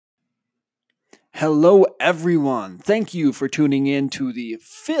Hello, everyone. Thank you for tuning in to the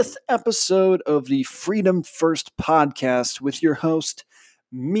 5th episode of the Freedom First podcast with your host,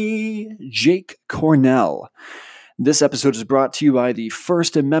 me, Jake Cornell. This episode is brought to you by the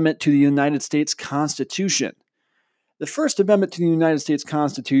First Amendment to the United States Constitution. The First Amendment to the United States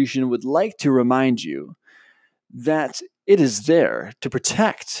Constitution would like to remind you that it is there to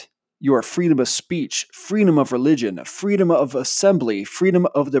protect your freedom of speech, freedom of religion, freedom of assembly, freedom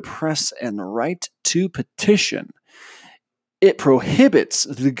of the press, and right to petition. It prohibits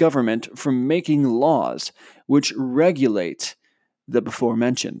the government from making laws which regulate the before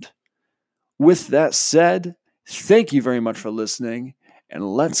mentioned. With that said, thank you very much for listening, and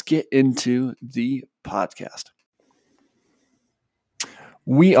let's get into the podcast.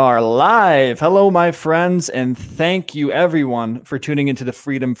 We are live. Hello, my friends, and thank you, everyone, for tuning into the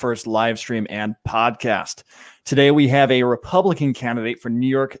Freedom First live stream and podcast. Today, we have a Republican candidate for New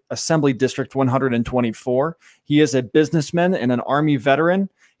York Assembly District 124. He is a businessman and an Army veteran.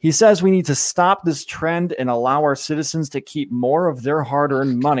 He says we need to stop this trend and allow our citizens to keep more of their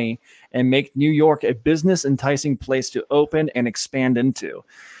hard-earned money and make New York a business-enticing place to open and expand into.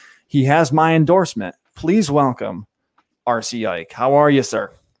 He has my endorsement. Please welcome R.C. Ike. How are you,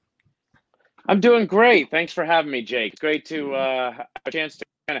 sir? I'm doing great. Thanks for having me, Jake. It's great to have a chance to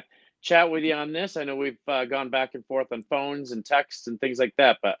kind of chat with you on this. I know we've gone back and forth on phones and texts and things like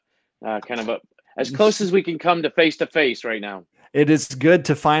that, but as close as we can come to face right now. It is good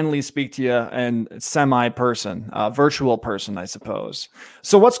to finally speak to you in semi-person, virtual person, I suppose.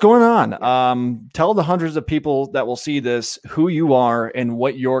 So what's going on? Tell the hundreds of people that will see this who you are and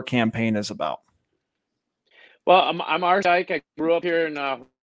what your campaign is about. Well, I'm R.C. Ike. I grew up here in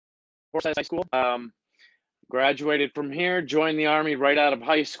Forsyth High School. Graduated from here, joined the Army right out of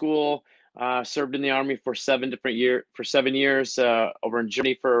high school. Served in the Army for 7 years. Over in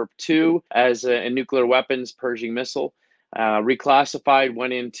Germany for 2 as a nuclear weapons Pershing missile. Reclassified,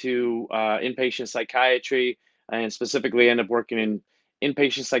 went into inpatient psychiatry, and specifically ended up working in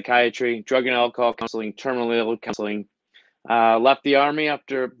inpatient psychiatry, drug and alcohol counseling, terminally ill counseling. Left the Army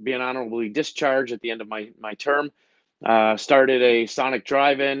after being honorably discharged at the end of my term. Started a Sonic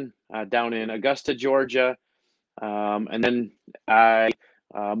drive-in down in Augusta, Georgia. And then I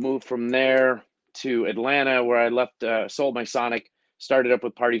moved from there to Atlanta, where I sold my Sonic, started up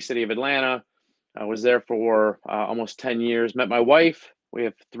with Party City of Atlanta. I was there for almost 10 years, met my wife. We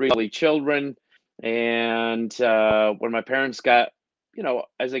have 3 lovely children. And when my parents got,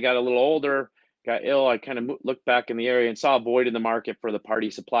 as they got a little older, got ill, I kind of looked back in the area and saw a void in the market for the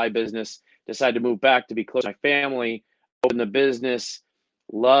party supply business. Decided to move back to be close to my family, open the business.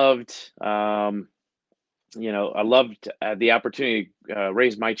 Loved, I loved the opportunity to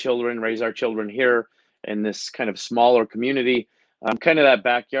raise our children here in this kind of smaller community. Kind of that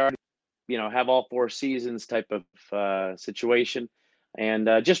backyard, have all 4 seasons type of situation. And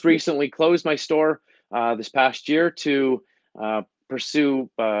just recently closed my store this past year to pursue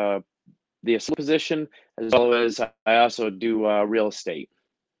the assembly position, as well as I also do real estate.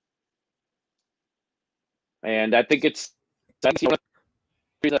 And I think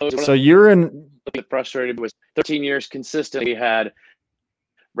so you're in frustrated was 13 years consistently had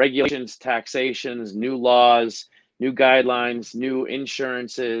regulations, taxations, new laws, new guidelines, new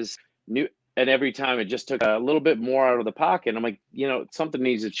insurances, and every time it just took a little bit more out of the pocket. I'm like, something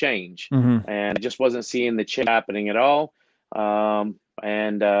needs to change. Mm-hmm. And I just wasn't seeing the change happening at all. I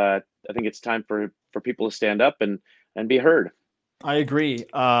think it's time for people to stand up and be heard. I agree.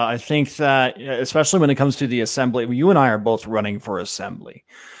 I think that, especially when it comes to the assembly, you and I are both running for assembly.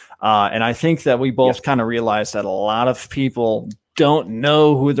 And I think that we both kind of realize that a lot of people don't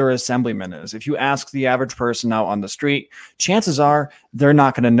know who their assemblyman is. If you ask the average person out on the street, chances are they're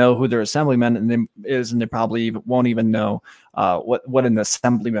not going to know who their assemblyman is, and they probably won't even know what an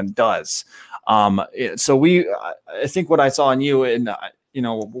assemblyman does. So I think what I saw in you, and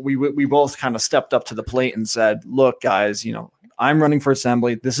we both kind of stepped up to the plate and said, look, guys, I'm running for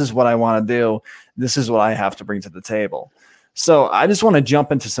assembly. This is what I want to do. This is what I have to bring to the table. So I just want to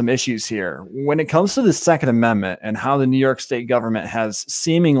jump into some issues here. When it comes to the Second Amendment and how the New York state government has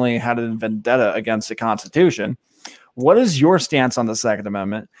seemingly had a vendetta against the Constitution, what is your stance on the Second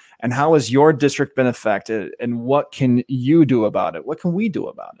Amendment, and how has your district been affected, and what can you do about it? What can we do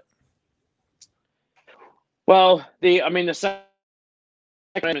about it? Well, the Second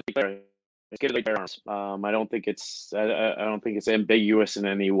Amendment I don't think it's ambiguous in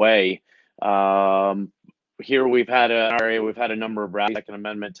any way. Here we've had a number of Second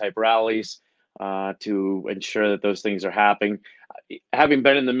Amendment type rallies to ensure that those things are happening. Having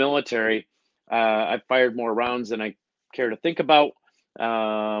been in the military, I've fired more rounds than I care to think about.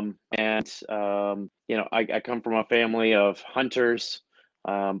 I come from a family of hunters,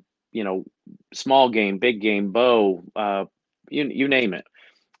 um, small game, big game, bow, you name it.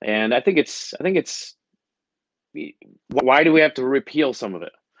 And I think it's why do we have to repeal some of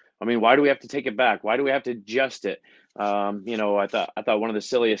it? I mean, why do we have to take it back? Why do we have to adjust it? I thought one of the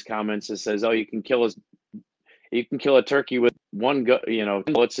silliest comments is says, "Oh, you can kill a turkey with one go,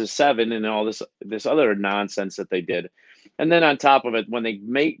 bullets is seven," and all this other nonsense that they did. And then on top of it, when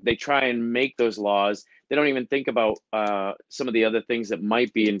they try and make those laws, they don't even think about some of the other things that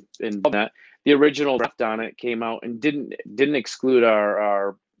might be in that. The original draft on it came out and didn't exclude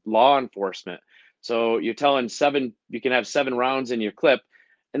our law enforcement. So you're telling you can have 7 rounds in your clip,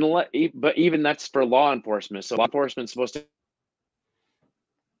 but even that's for law enforcement. So law enforcement's supposed to.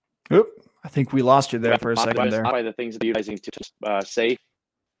 Oop, I think we lost you there for a second there. By the things that you're using to say,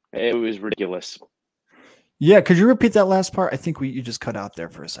 it was ridiculous. Yeah, could you repeat that last part? I think you just cut out there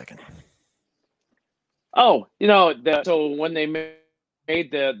for a second. Oh, so when they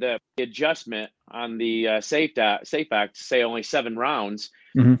made the adjustment on the Safe Act to say only 7 rounds,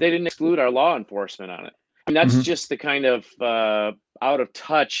 they didn't exclude our law enforcement on it. I mean, that's just the kind of out of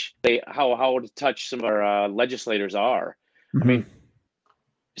touch how out of touch some of our legislators are. I mean,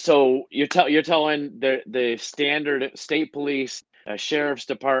 so you're telling the standard state police, sheriff's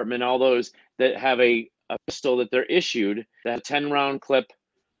department, all those that have a pistol that they're issued, that 10-round clip,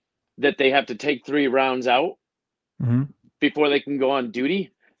 that they have to take 3 rounds out before they can go on duty.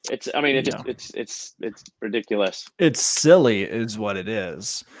 It's ridiculous. It's silly is what it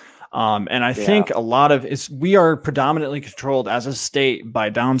is. And I think a lot of we are predominantly controlled as a state by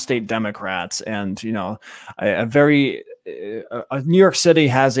downstate Democrats, and New York City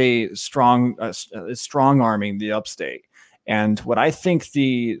has a strong arming the upstate. And what I think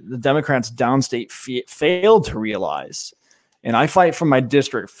the Democrats downstate failed to realize, and I fight for my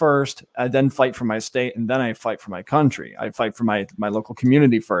district first, I then fight for my state, and then I fight for my country. I fight for my local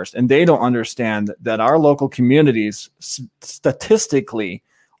community first. And they don't understand that our local communities statistically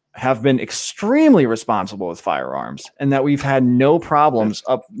have been extremely responsible with firearms, and that we've had no problems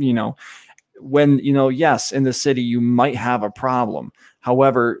when, yes, in the city, you might have a problem.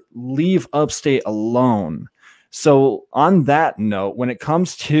 However, leave upstate alone. So on that note, when it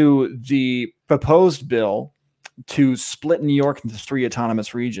comes to the proposed bill to split New York into 3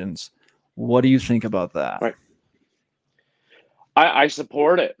 autonomous regions, what do you think about that? Right. I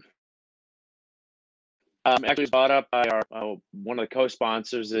support it. Actually, brought up by one of the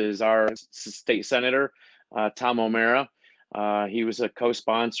co-sponsors is our state senator, Tom O'Mara. He was a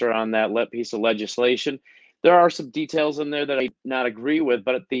co-sponsor on that piece of legislation. There are some details in there that I not agree with,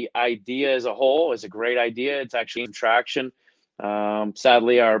 but the idea as a whole is a great idea. It's actually in traction.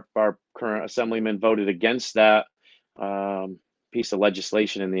 Sadly, our current assemblyman voted against that piece of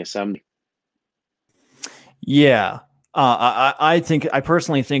legislation in the assembly. Yeah. I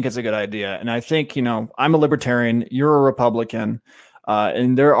personally think it's a good idea. And I think, I'm a libertarian, you're a Republican,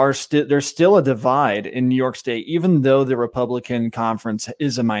 and there's still a divide in New York State. Even though the Republican conference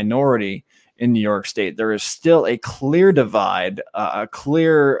is a minority in New York State, there is still a clear divide,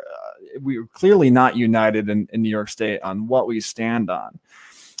 we're clearly not united in New York State on what we stand on.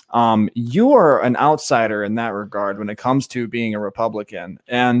 You are an outsider in that regard when it comes to being a Republican.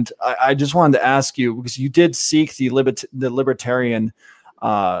 And I just wanted to ask you, because you did seek the libertarian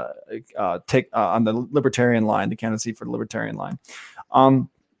take on the libertarian line, the candidacy for the libertarian line.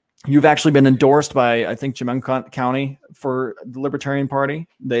 You've actually been endorsed by, I think, Chemung County for the Libertarian Party.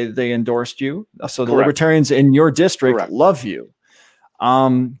 They endorsed you. So the Libertarians in your district love you.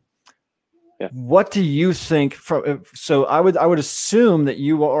 What do you think? So I would assume that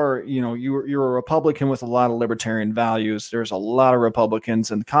you are, you're a Republican with a lot of libertarian values. There's a lot of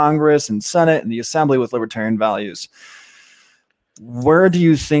Republicans in Congress and Senate and the Assembly with libertarian values. Where do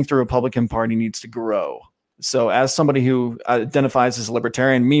you think the Republican Party needs to grow? So as somebody who identifies as a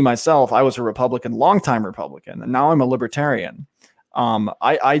libertarian, myself, I was a Republican, longtime Republican, and now I'm a libertarian.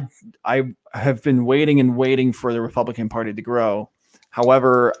 I have been waiting for the Republican Party to grow.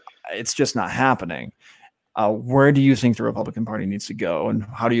 However, it's just not happening. Where do you think the Republican Party needs to go, and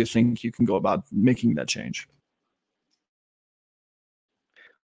how do you think you can go about making that change?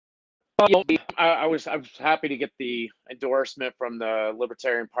 Well, I was happy to get the endorsement from the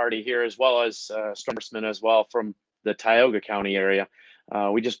Libertarian Party here, as well as endorsement as well from the Tioga County area.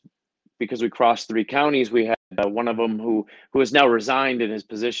 Because we crossed 3 counties, we had one of them who has now resigned in his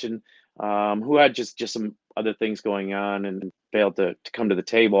position, who had just some other things going on and failed to come to the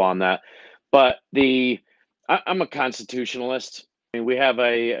table on that. But I'm a constitutionalist. I mean, we have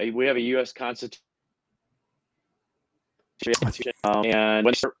a U.S. Constitution And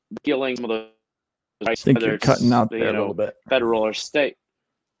when they're dealing some of those rights, I think whether you're it's, cutting out there a little bit. federal or state.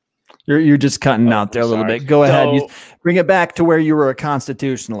 You're just cutting out there a little bit. Go ahead. You bring it back to where you were a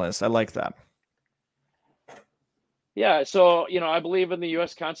constitutionalist. I like that. Yeah, so I believe in the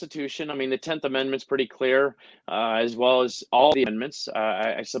U.S. Constitution. I mean, the 10th Amendment's pretty clear, as well as all the amendments.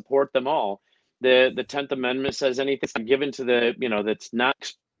 I support them all. The 10th Amendment says anything given to the that's not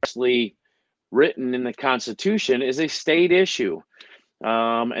expressly written in the Constitution is a state issue,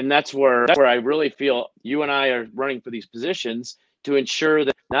 and that's where I really feel you and I are running for these positions to ensure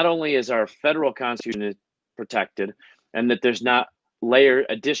that not only is our federal Constitution protected, and that there's not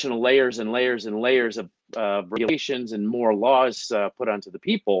additional layers and layers and layers of regulations and more laws put onto the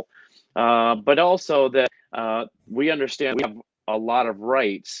people, but also that we understand we have a lot of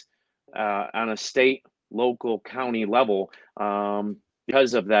rights on a state, local, county level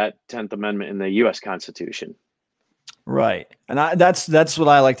because of that 10th Amendment in the U.S. Constitution. Right. And that's what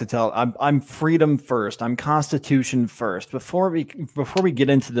I like to tell. I'm freedom first. I'm Constitution first. Before we get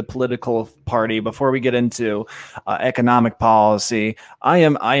into the political party, before we get into economic policy, I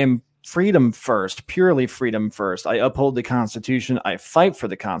am freedom first, purely freedom first. I uphold the Constitution. I fight for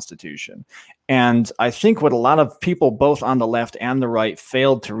the Constitution. And I think what a lot of people, both on the left and the right,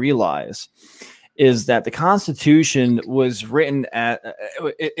 failed to realize is that the Constitution was written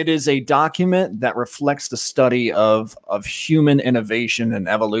it is a document that reflects the study of human innovation and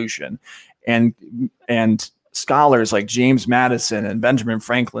evolution. And scholars like James Madison and Benjamin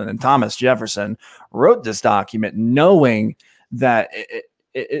Franklin and Thomas Jefferson wrote this document knowing that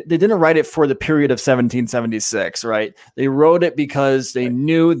they didn't write it for the period of 1776, right? They wrote it because they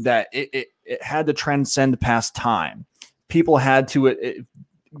knew that it had to transcend past time. People had to... it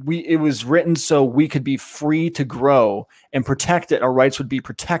was written so we could be free to grow and protect it. Our rights would be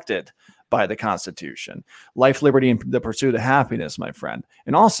protected by the Constitution. Life, liberty, and the pursuit of happiness, my friend.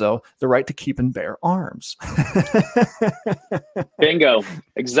 And also the right to keep and bear arms. Bingo.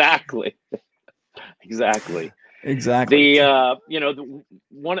 Exactly. Exactly.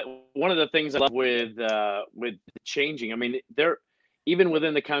 One of the things I love with changing, I mean, even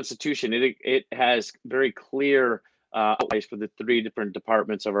within the Constitution, it has very clear outlines for the three different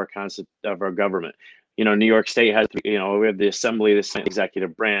departments of our government. New York State has, we have the Assembly, the Senate,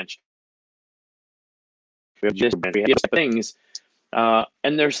 executive branch. We have things,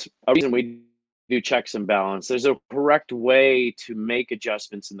 and there's a reason we do checks and balance. There's a correct way to make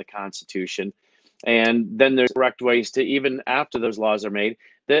adjustments in the Constitution, and then there's correct ways to, even after those laws are made,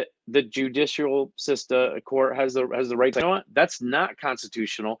 that the judicial system, court has the right to say, you know what, that's not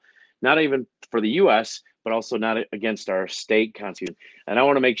constitutional, not even for the U.S., but also not against our state constitution. And I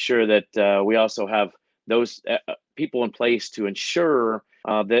want to make sure that we also have those people in place to ensure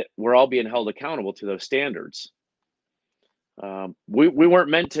that we're all being held accountable to those standards. We weren't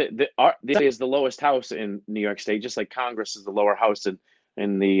meant to. The Assembly is the lowest house in New York State, just like Congress is the lower house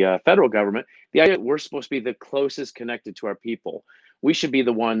in the federal government. The idea we're supposed to be the closest connected to our people. We should be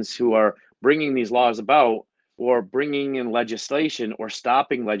the ones who are bringing these laws about, or bringing in legislation or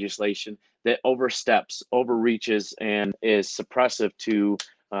stopping legislation that overreaches, and is suppressive to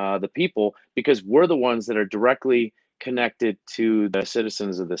the people, because we're the ones that are directly connected to the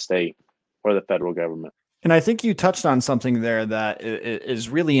citizens of the state or the federal government. And I think you touched on something there that is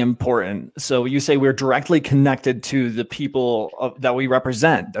really important. So you say we're directly connected to the people that we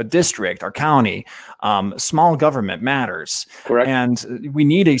represent, a district, our county. Small government matters. Correct. And we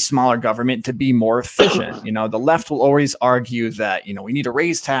need a smaller government to be more efficient. The left will always argue that, we need to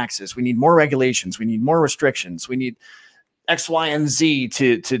raise taxes. We need more regulations. We need more restrictions. We need X, Y, and Z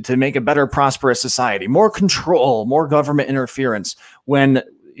to make a better, prosperous society, more control, more government interference, when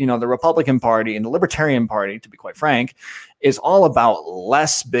the Republican Party and the Libertarian Party, to be quite frank, is all about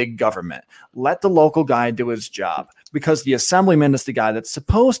less big government. Let the local guy do his job, because the assemblyman is the guy that's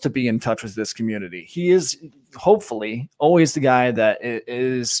supposed to be in touch with this community. He is hopefully always the guy that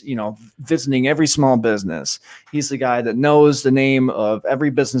is, visiting every small business. He's the guy that knows the name of every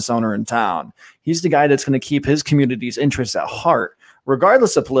business owner in town. He's the guy that's going to keep his community's interests at heart,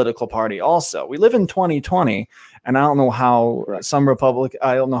 regardless of political party. Also, we live in 2020, and I don't know how assemblymen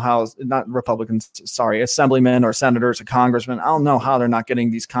or senators or congressmen, I don't know how they're not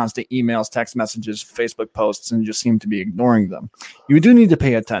getting these constant emails, text messages, Facebook posts, and just seem to be ignoring them. You do need to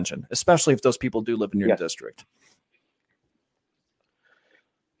pay attention, especially if those people do live in your district.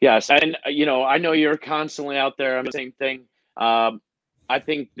 Yes, and I know you're constantly out there. I'm the same thing. I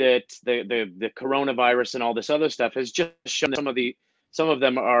think that the coronavirus and all this other stuff has just shown that some of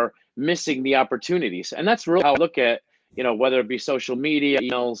them are missing the opportunities. And that's really how I look at, whether it be social media,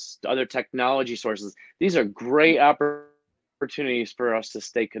 emails, other technology sources. These are great opportunities opportunities for us to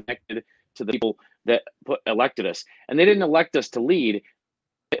stay connected to the people that elected us. And they didn't elect us to lead.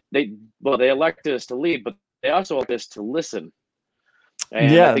 They elected us to lead, but they also elected us to listen.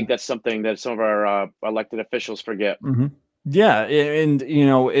 And I Yeah. think that's something that some of our elected officials forget. Mm-hmm. Yeah, and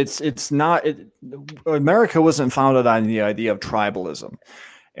it's not America wasn't founded on the idea of tribalism.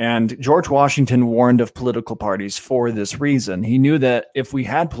 And George Washington warned of political parties for this reason. He knew that if we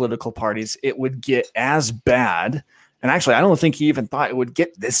had political parties, it would get as bad. And actually, I don't think he even thought it would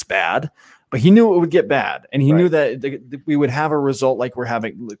get this bad, but he knew it would get bad. And he knew that we would have a result like we're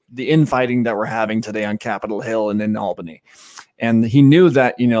having the infighting that we're having today on Capitol Hill and in Albany. And he knew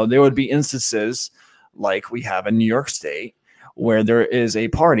that, there would be instances like we have in New York State where there is a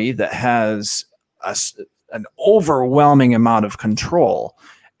party that has an overwhelming amount of control,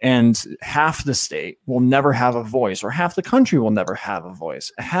 and half the state will never have a voice, or half the country will never have a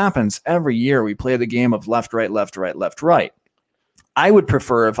voice. It happens every year. We play the game of left, right, left, right, left, right. I would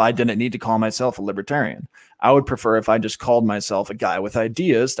prefer if I didn't need to call myself a libertarian. I would prefer if I just called myself a guy with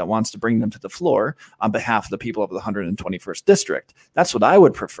ideas that wants to bring them to the floor on behalf of the people of the 121st district. That's what I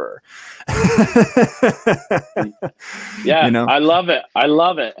would prefer. Yeah, I love it. I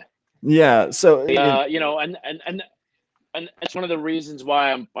love it. Yeah. So, and it's one of the reasons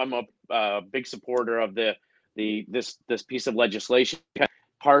why I'm a big supporter of this piece of legislation.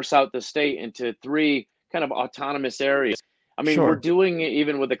 Parse out the state into 3 kind of autonomous areas. I mean, we're doing it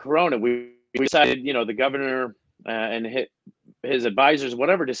even with the corona. We decided, the governor and his advisors,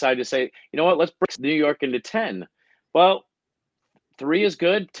 whatever, decided to say, you know what, let's break New York into 10. Well, 3 is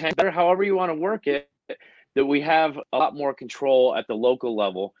good, 10 better, however you want to work it, that we have a lot more control at the local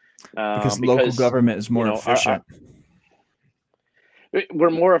level. Because local government is more efficient. We're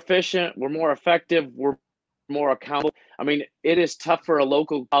more efficient, we're more effective, we're more accountable. I mean, it is tough for a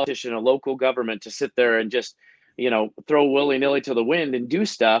local politician, a local government to sit there and just, throw willy-nilly to the wind and do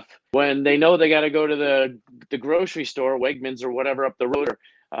stuff when they know they got to go to the grocery store, Wegmans or whatever up the road,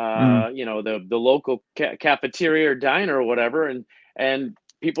 or the local cafeteria or diner or whatever, and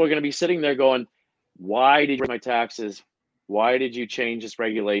people are going to be sitting there going, why did you raise my taxes? Why did you change this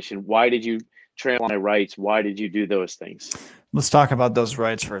regulation? Why did you trample on my rights? Why did you do those things? Let's talk about those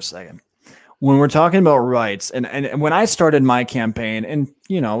rights for a second. When we're talking about rights, and when I started my campaign, and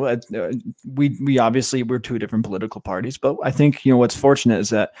we obviously we're 2 different political parties, but I think what's fortunate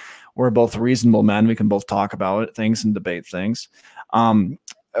is that we're both reasonable men. We can both talk about things and debate things.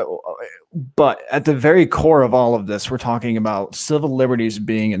 But at the very core of all of this, we're talking about civil liberties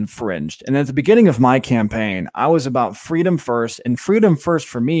being infringed. And at the beginning of my campaign, I was about freedom first, and freedom first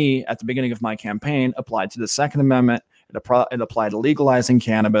for me at the beginning of my campaign applied to the Second Amendment. It applied to legalizing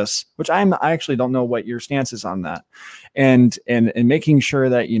cannabis, which I actually don't know what your stance is on that, and making sure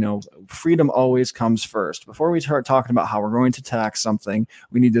that freedom always comes first. Before we start talking about how we're going to tax something,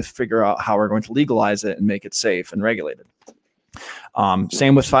 we need to figure out how we're going to legalize it and make it safe and regulated.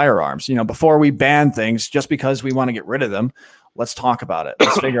 Same with firearms. Before we ban things just because we want to get rid of them, let's talk about it.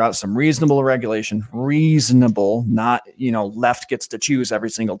 Let's figure out some reasonable regulation, not, left gets to choose every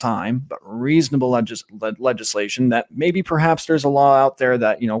single time, but reasonable legislation that maybe perhaps there's a law out there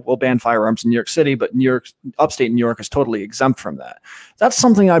that, will ban firearms in New York City, but upstate New York is totally exempt from that. That's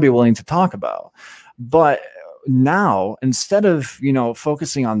something I'd be willing to talk about. But now, instead of,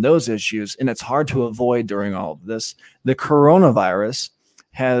 focusing on those issues, and it's hard to avoid during all of this, the coronavirus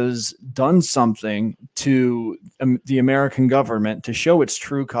has done something to the American government to show its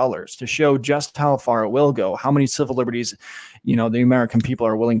true colors, to show just how far it will go, how many civil liberties, the American people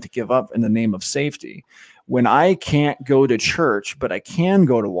are willing to give up in the name of safety. When I can't go to church, but I can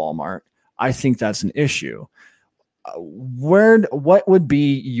go to Walmart, I think that's an issue. What would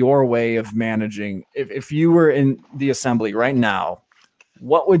be your way of managing if you were in the assembly right now?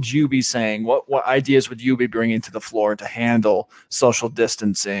 What would you be saying? What ideas would you be bringing to the floor to handle social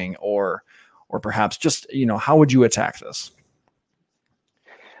distancing, or perhaps just, how would you attack this?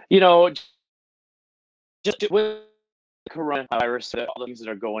 Just with coronavirus, all the things that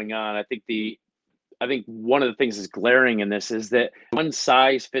are going on, I think one of the things that's glaring in this is that one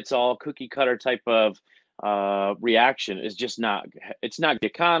size fits all cookie cutter type of reaction is just it's not the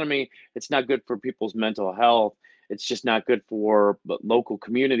economy. It's not good for people's mental health. It's just not good for local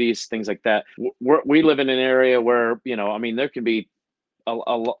communities, things like that. We live in an area where, there can be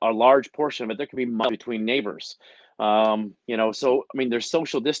a large portion of it. There can be miles between neighbors. So, there's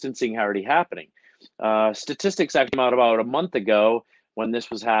social distancing already happening. Statistics actually came out about a month ago when this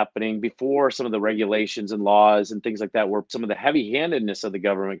was happening, before some of the regulations and laws and things like that, where some of the heavy-handedness of the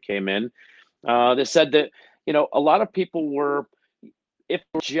government came in. They said that, a lot of people were if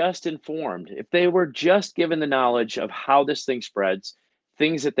they were just informed, if they were just given the knowledge of how this thing spreads,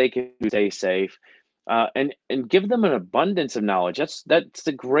 things that they can do to stay safe, and give them an abundance of knowledge. That's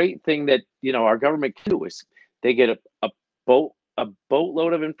the great thing that our government can do is they get a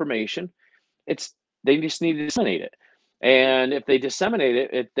boatload of information. They just need to disseminate it. And if they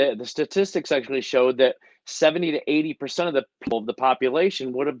disseminate the statistics actually showed that 70 to 80% of the people of the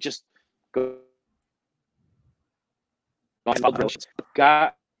population would have just got.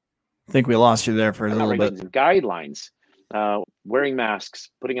 I think we lost you there for a little bit. Guidelines, wearing masks,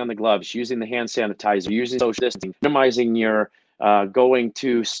 putting on the gloves, using the hand sanitizer, using social distancing, minimizing your going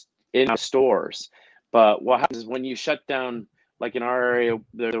to in stores. But what happens is when you shut down, like in our area,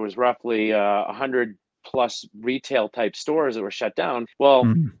 there was roughly 100 plus retail type stores that were shut down.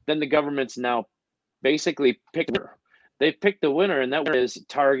 Well, then the government's now basically they've picked the winner, and that winner is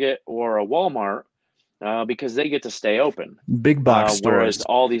Target or a Walmart, because they get to stay open. Big box stores. Whereas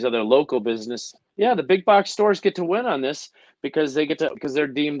all these other local business, the big box stores get to win on this because they're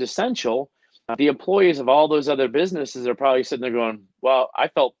deemed essential. The employees of all those other businesses are probably sitting there going, well, I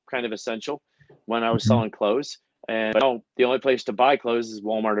felt kind of essential when I was selling clothes. And the only place to buy clothes is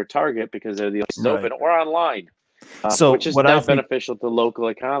Walmart or Target because they're the only open or online. Which is not beneficial to the local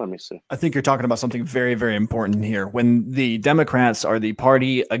economy. So I think you're talking about something very, very important here. When the Democrats are the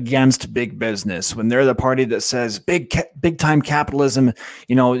party against big business, when they're the party that says big time capitalism,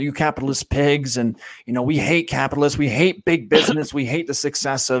 you capitalist pigs, and we hate capitalists, we hate big business, we hate the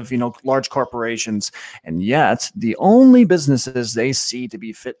success of large corporations, and yet the only businesses they see to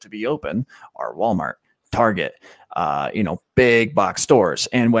be fit to be open are Walmart, Target, big box stores.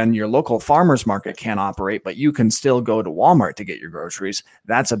 And when your local farmers market can't operate, but you can still go to Walmart to get your groceries,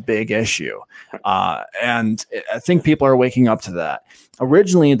 that's a big issue. And I think people are waking up to that.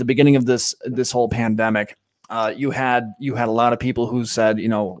 Originally, at the beginning of this whole pandemic, you had a lot of people who said,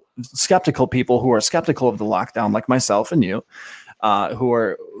 skeptical people who are skeptical of the lockdown, like myself and you, who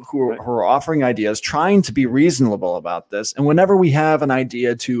are offering ideas, trying to be reasonable about this. And whenever we have an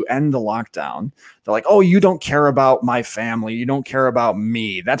idea to end the lockdown, they're like, oh, you don't care about my family. You don't care about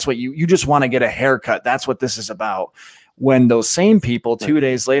me. That's what you just want to get a haircut. That's what this is about. When those same people 2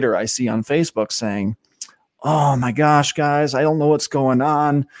 days later, I see on Facebook saying, oh my gosh, guys, I don't know what's going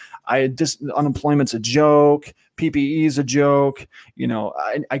on. Unemployment's a joke. PPE is a joke.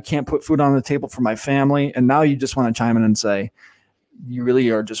 I can't put food on the table for my family. And now you just want to chime in and say, you really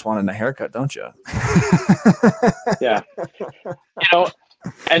are just wanting a haircut, don't you? Yeah.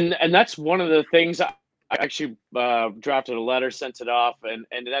 And that's one of the things. I actually drafted a letter, sent it off. And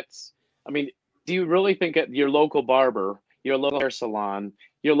that's, do you really think at your local barber, your local hair salon,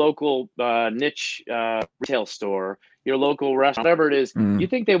 your local niche retail store, your local restaurant, whatever it is, you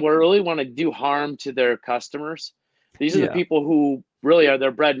think they really want to do harm to their customers? These are the people who really are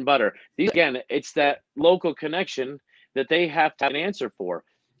their bread and butter. Again, it's that local connection that they have to have an answer for.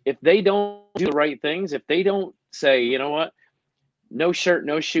 If they don't do the right things, if they don't say, you know what, no shirt,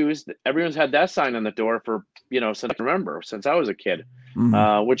 no shoes, everyone's had that sign on the door for, since I can remember, since I was a kid,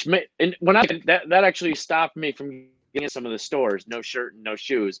 that actually stopped me from getting in some of the stores, no shirt and no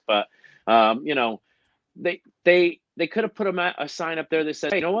shoes. But, they could have put a sign up there that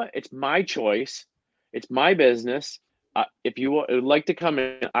said, hey, you know what, it's my choice. It's my business. If you would like to come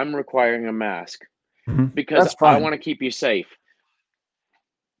in, I'm requiring a mask. Because I want to keep you safe.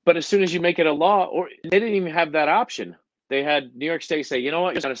 But as soon as you make it a law, or they didn't even have that option. They had New York State say, you know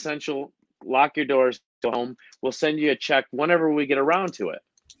what, it's not essential. Lock your doors, go home. We'll send you a check whenever we get around to it.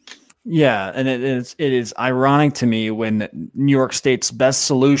 Yeah, and it is ironic to me when New York State's best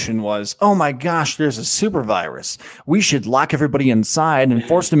solution was, oh my gosh, there's a super virus. We should lock everybody inside and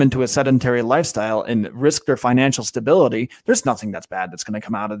force them into a sedentary lifestyle and risk their financial stability. There's nothing that's bad that's going to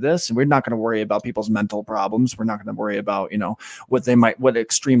come out of this, and we're not going to worry about people's mental problems. We're not going to worry about what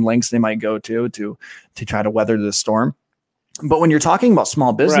extreme lengths they might go to try to weather the storm. But when you're talking about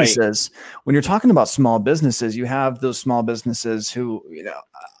small businesses, you have those small businesses who,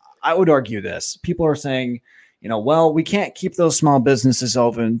 I would argue this. People are saying, well, we can't keep those small businesses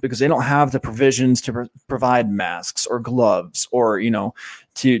open because they don't have the provisions to provide masks or gloves, or,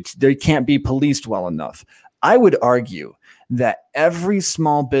 they can't be policed well enough. I would argue that every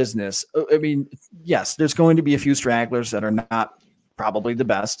small business, yes, there's going to be a few stragglers that are not probably the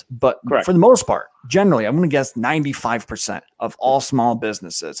best, but for the most part, generally, I'm going to guess 95% of all small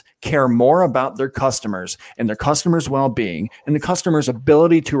businesses care more about their customers and their customers' well-being and the customer's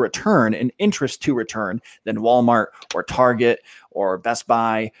ability to return and interest to return than Walmart or Target or Best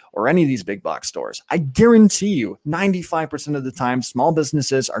Buy or any of these big box stores. I guarantee you 95% of the time, small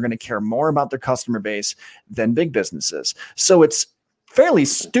businesses are going to care more about their customer base than big businesses. So it's fairly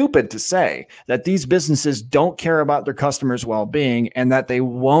stupid to say that these businesses don't care about their customers' well-being and that they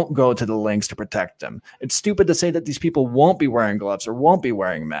won't go to the lengths to protect them. It's stupid to say that these people won't be wearing gloves or won't be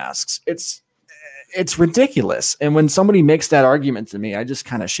wearing masks. It's ridiculous. And when somebody makes that argument to me, I just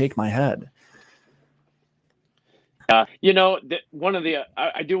kind of shake my head. One of the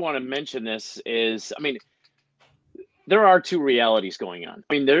I do want to mention this is, I mean, there are two realities going on.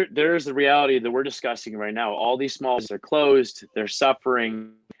 I mean, there's the reality that we're discussing right now. All these small businesses are closed. They're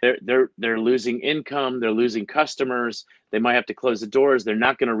suffering. They're losing income. They're losing customers. They might have to close the doors. They're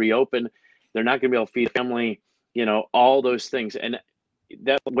not going to reopen. They're not going to be able to feed a family. All those things, and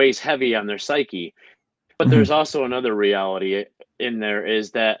that weighs heavy on their psyche. But there's also another reality in there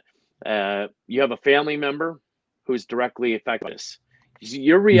is that you have a family member who's directly affected by this.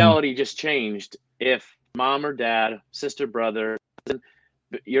 Your reality just changed if mom or dad, sister, brother,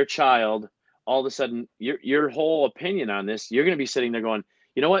 your child, all of a sudden your whole opinion on this, you're going to be sitting there going,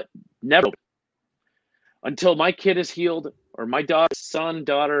 you know what? Never until my kid is healed, or my daughter, son,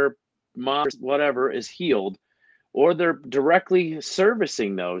 daughter, mom, whatever is healed, or they're directly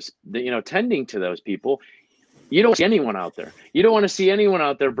servicing those, tending to those people. You don't see anyone out there. You don't want to see anyone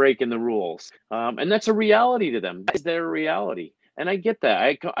out there breaking the rules. And that's a reality to them. That's their reality. And I get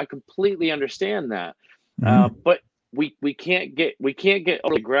that. I completely understand that. But we can't get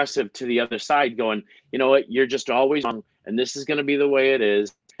aggressive to the other side going, you know what, you're just always wrong, and this is going to be the way it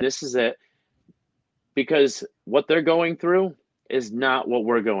is. This is it. Because what they're going through is not what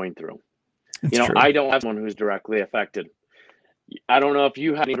we're going through. True. I don't have someone who's directly affected. I don't know if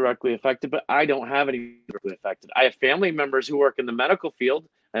you have any directly affected, but I don't have any directly affected. I have family members who work in the medical field,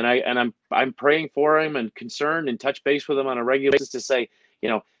 and I'm praying for them and concerned and touch base with them on a regular basis to say,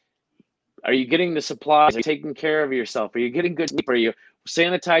 are you getting the supplies? Are you taking care of yourself? Are you getting good sleep? Are you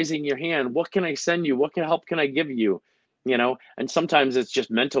sanitizing your hand? What can I send you? What help can I give you? And sometimes it's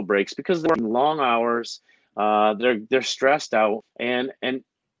just mental breaks because they're working long hours. They're stressed out, and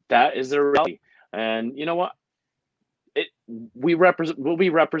that is their reality. And you know what? We'll be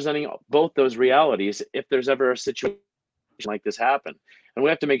representing both those realities if there's ever a situation like this happen. And we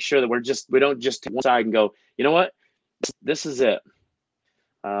have to make sure that we don't just take one side and go, you know what, this is it.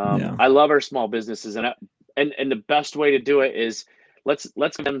 I love our small businesses, and the best way to do it is let's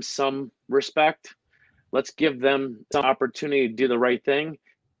give them some respect. Let's give them some opportunity to do the right thing,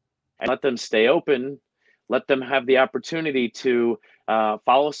 and let them stay open. Let them have the opportunity to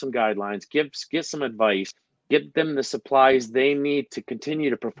follow some guidelines, get some advice, get them the supplies they need to continue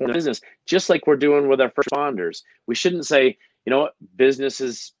to perform the business, just like we're doing with our first responders. We shouldn't say, you know what,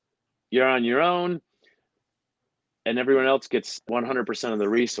 businesses, you're on your own, and everyone else gets 100% of the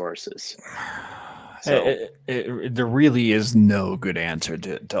resources. So there really is no good answer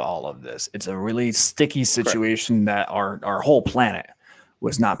to all of this. It's a really sticky situation that our whole planet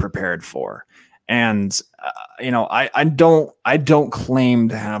was not prepared for. And I don't claim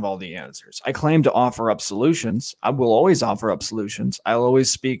to have all the answers. I claim to offer up solutions. I will always offer up solutions. I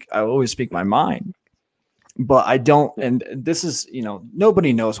always speak my mind. But I don't, and this is,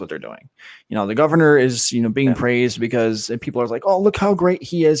 nobody knows what they're doing. The governor is, being praised because people are like, oh, look how great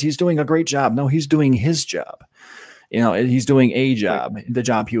he is. He's doing a great job. No, he's doing his job. He's doing a job, the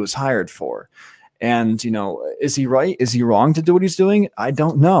job he was hired for. And, is he right? Is he wrong to do what he's doing? I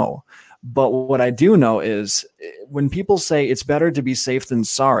don't know. But what I do know is when people say it's better to be safe than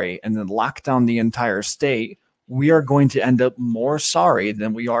sorry and then lock down the entire state, we are going to end up more sorry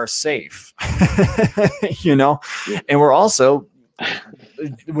than we are safe, and we're also,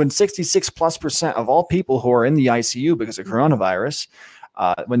 when 66+% of all people who are in the ICU because of coronavirus,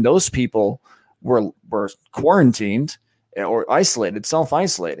 when those people were quarantined or isolated,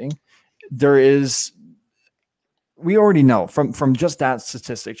 self-isolating, we already know from just that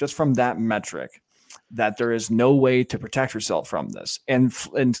statistic, just from that metric, that there is no way to protect yourself from this. And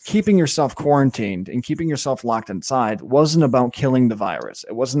keeping yourself quarantined and keeping yourself locked inside wasn't about killing the virus.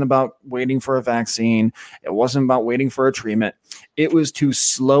 It wasn't about waiting for a vaccine. It wasn't about waiting for a treatment. It was to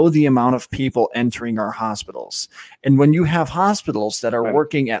slow the amount of people entering our hospitals. And when you have hospitals that are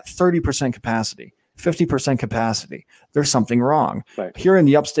working at 30% capacity, 50% capacity, there's something wrong. Right. Here in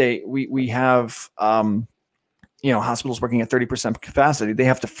the upstate, we have hospitals working at 30% capacity. They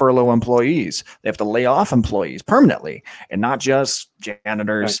have to furlough employees. They have to lay off employees permanently, and not just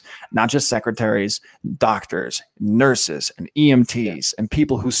janitors, not just secretaries, doctors, nurses, and EMTs, and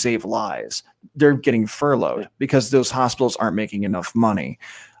people who save lives. They're getting furloughed because those hospitals aren't making enough money.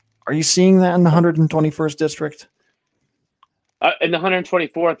 Are you seeing that in the 121st district? In the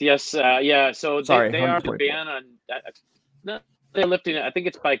 124th, yes. Yeah. So they are the ban on. They're lifting it. I think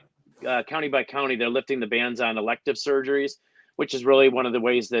it's by county, they're lifting the bans on elective surgeries, which is really one of the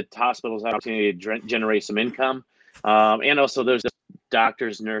ways that hospitals have opportunity to generate some income. And also there's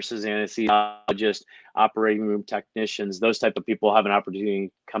doctors, nurses, anesthesiologists, operating room technicians, those type of people have an opportunity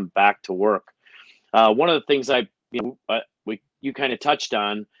to come back to work. One of the things you kind of touched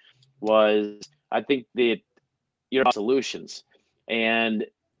on was, I think that solutions. And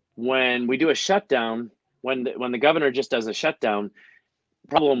when we do a shutdown, when the governor just does a shutdown,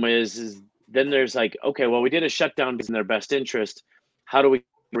 problem is then there's like, okay, well, we did a shutdown because in their best interest. How do we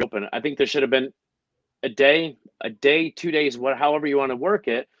reopen? I think there should have been a day, 2 days, however you want to work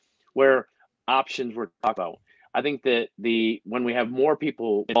it, where options were talked about. I think that when we have more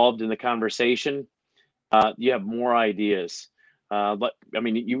people involved in the conversation, you have more ideas. But I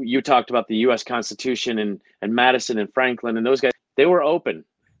mean, you talked about the U.S. Constitution and Madison and Franklin and those guys. They were open.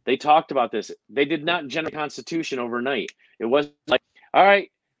 They talked about this. They did not generate a constitution overnight. It wasn't like, all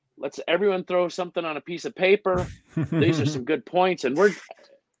right, let's everyone throw something on a piece of paper. These are some good points, and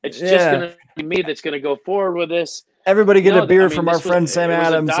it's just going to be me that's going to go forward with this. Everybody get a beer from our friend Sam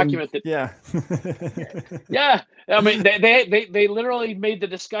Adams. Yeah. I mean, they literally made the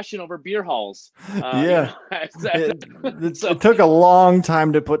discussion over beer halls. It took a long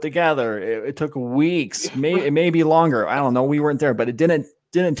time to put together. It took weeks, maybe longer. I don't know. We weren't there, but it didn't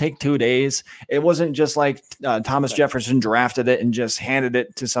take 2 days. It wasn't just like Thomas Jefferson drafted it and just handed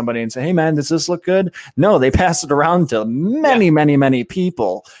it to somebody and said, "Hey man, does this look good?" No, they passed it around to many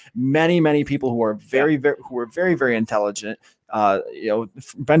people, many people who are very, very intelligent.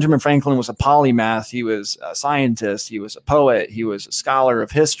 Benjamin Franklin was a polymath. He was a scientist. He was a poet. He was a scholar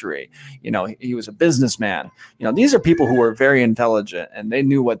of history. He was a businessman. These are people who were very intelligent and they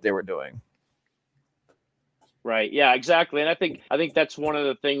knew what they were doing. Right. Yeah, exactly. And I think that's one of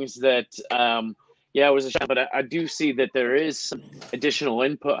the things that, it was a shot, but I do see that there is some additional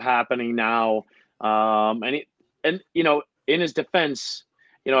input happening now. In his defense,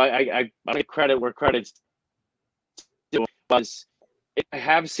 I give credit where credit's due. I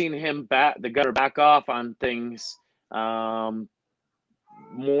have seen him the governor back off on things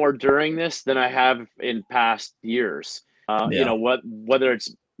more during this than I have in past years. Whether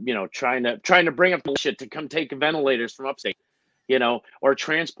it's trying to bring up shit to come take ventilators from upstate, or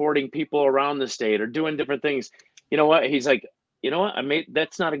transporting people around the state or doing different things. You know what? He's like,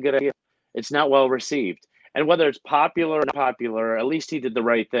 that's not a good idea. It's not well received. And whether it's popular or not popular, at least he did the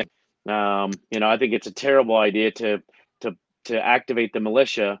right thing. I think it's a terrible idea to activate the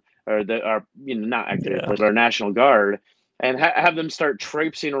militia not activate, but our National Guard and have them start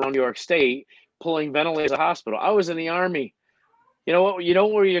traipsing around New York State, pulling ventilators at the hospital. I was in the Army. You know what?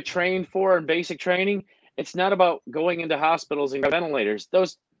 Where you're trained for in basic training? It's not about going into hospitals and ventilators.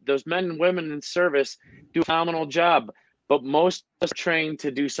 Those men and women in service do a phenomenal job, but most of us are trained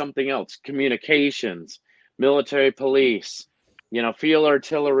to do something else: communications, military police, field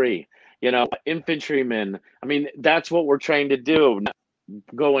artillery, infantrymen. I mean, that's what we're trained to do. Not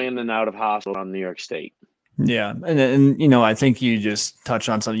go in and out of hospital in New York State. Yeah, and I think you just touched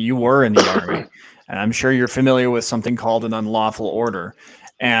on something. You were in the Army. And I'm sure you're familiar with something called an unlawful order.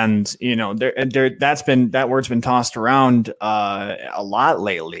 And, that word's been tossed around a lot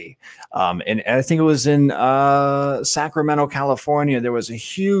lately. And I think it was in Sacramento, California. There was a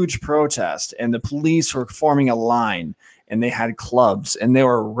huge protest and the police were forming a line and they had clubs and they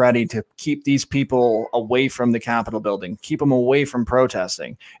were ready to keep these people away from the Capitol building, keep them away from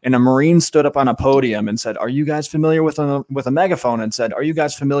protesting. And a Marine stood up on a podium and said, "Are you guys familiar with a megaphone?" and said, "Are you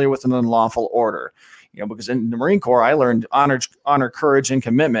guys familiar with an unlawful order?" Because in the Marine Corps, I learned honor, courage, and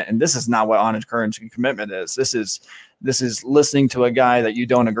commitment. And this is not what honor, courage, and commitment is. This is listening to a guy that you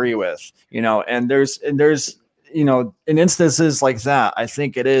don't agree with, and there's in instances like that, I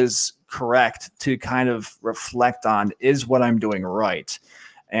think it is correct to kind of reflect on, is what I'm doing right?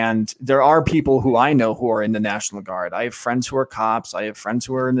 And there are people who I know who are in the National Guard. I have friends who are cops. I have friends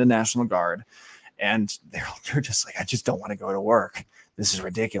who are in the National Guard, and they're just like, "I just don't want to go to work. This is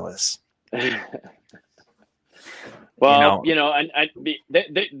ridiculous." Well,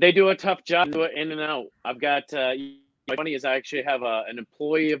 they do a tough job, do it in and out. I've got, funny is I actually have an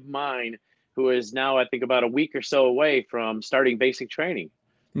employee of mine who is now, I think, about a week or so away from starting basic training.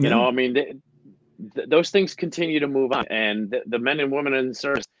 Mm-hmm. Those things continue to move on, and the men and women in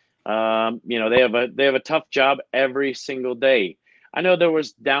service, they have a tough job every single day. I know there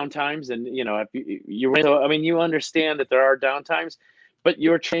was downtimes, and if you understand that there are downtimes, but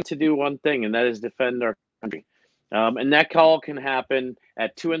you're trained to do one thing, and that is defend our country. And that call can happen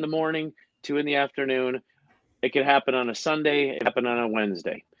at 2 a.m, 2 p.m. It could happen on a Sunday. It can happen on a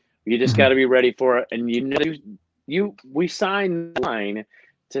Wednesday. You just got to be ready for it. And we sign the line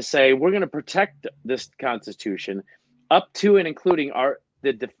to say we're going to protect this Constitution up to and including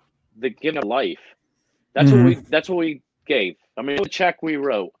the giving of life. That's what we gave. I mean, the check we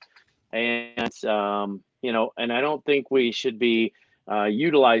wrote, and and I don't think we should be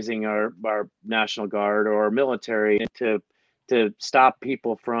utilizing our National Guard or our military to stop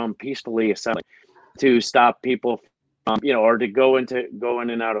people from peacefully assembling, to stop people from, or to go in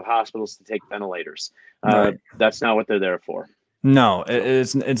and out of hospitals to take ventilators. Right. That's not what they're there for. No,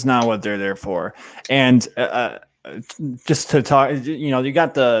 it's not what they're there for. And just to talk, you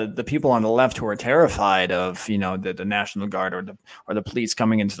got the people on the left who are terrified of, the National Guard or the police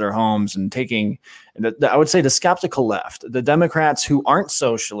coming into their homes and taking I would say the skeptical left, the Democrats who aren't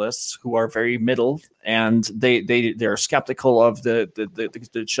socialists, who are very middle, and they're skeptical of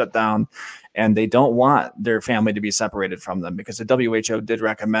the shutdown, and they don't want their family to be separated from them, because the WHO did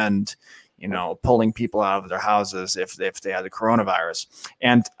recommend pulling people out of their houses if they had the coronavirus.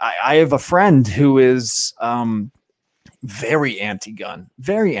 And I have a friend who is very anti-gun.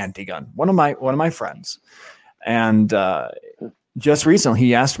 One of my friends. And just recently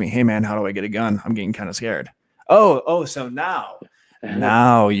he asked me, "Hey man, how do I get a gun? I'm getting kind of scared." Oh, so now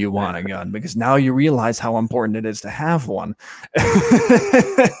you want a gun, because now you realize how important it is to have one. And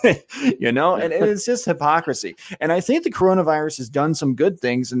it's just hypocrisy. And I think the coronavirus has done some good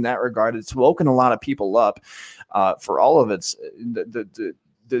things in that regard. It's woken a lot of people up for all of its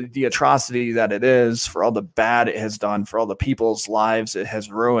the atrocity that it is, for all the bad it has done, for all the people's lives it has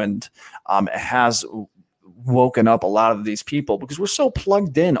ruined. It has woken up a lot of these people, because we're so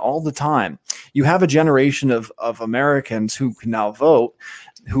plugged in all the time. You have a generation of Americans who can now vote,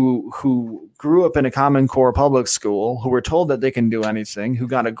 who grew up in a Common Core public school, who were told that they can do anything, who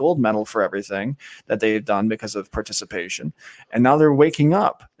got a gold medal for everything that they've done because of participation. And now they're waking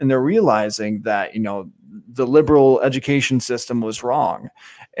up and they're realizing that, the liberal education system was wrong,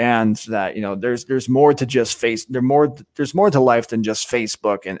 and that, there's more to just there's more to life than just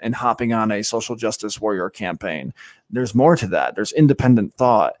Facebook and hopping on a social justice warrior campaign. There's more to that. There's independent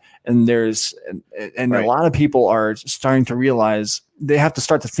thought, and there's and Right. A lot of people are starting to realize they have to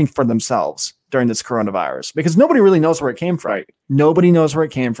start to think for themselves during this coronavirus, because nobody really knows where it came from. Right. Nobody knows where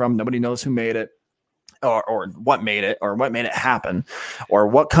it came from. Nobody knows who made it, or what made it, or what made it happen, or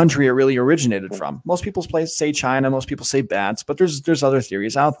what country it really originated from. Most people say China, most people say bats, but there's other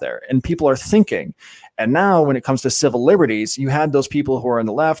theories out there, and people are thinking. And now when it comes to civil liberties, you had those people who are on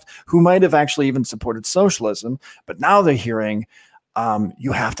the left who might have actually even supported socialism, but now they're hearing,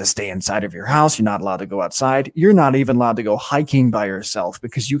 you have to stay inside of your house. You're not allowed to go outside. You're not even allowed to go hiking by yourself,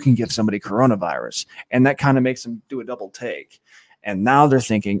 because you can give somebody coronavirus. And that kind of makes them do a double take. And now they're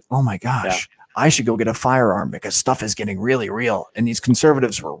thinking, oh my gosh, I should go get a firearm, because stuff is getting really real. And these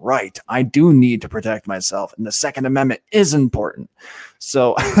conservatives were right. I do need to protect myself. And the Second Amendment is important.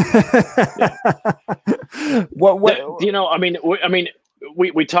 So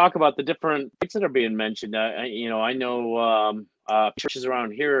we talk about the different things that are being mentioned. I know churches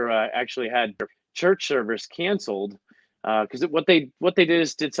around here actually had their church service canceled because what they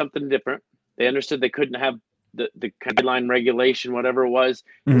did something different. They understood they couldn't have the guideline regulation, whatever it was.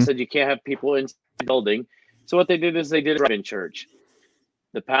 They said you can't have people in the building. So what they did is they did a drive-in church.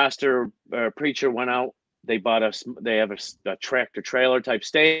 The pastor preacher went out. They have a tractor trailer type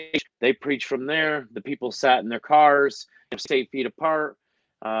stage. They preached from there. The people sat in their cars, 8 feet apart,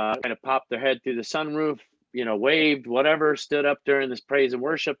 kind of popped their head through the sunroof, waved, whatever, stood up during this praise and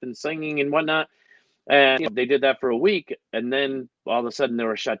worship and singing and whatnot. And they did that for a week, and then all of a sudden they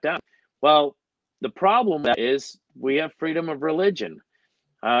were shut down. Well, the problem is we have freedom of religion.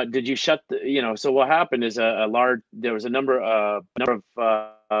 Did you shut so what happened is there was a number of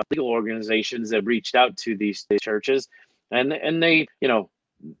legal organizations that reached out to these churches, and they,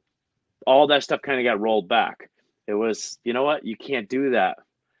 all that stuff kind of got rolled back. It was, you can't do that.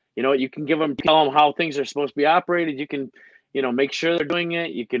 You can tell them how things are supposed to be operated. You can, make sure they're doing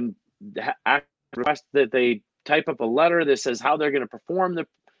it. You can request that they type up a letter that says how they're going to perform their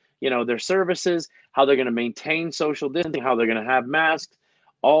services, how they're going to maintain social distancing, how they're going to have masks,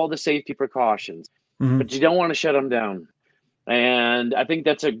 all the safety precautions. But you don't want to shut them down. And I think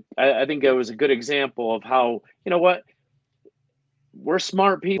I think it was a good example of how, we're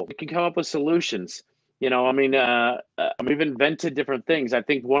smart people. We can come up with solutions. We've invented different things. I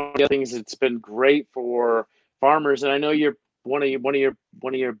think one of the things that's been great for farmers, and I know you're one of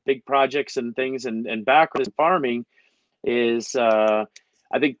your big projects and things and background in farming is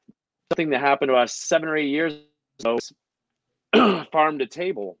I think something that happened to us 7 or 8 years ago was farm to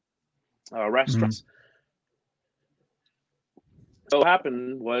table restaurants. So what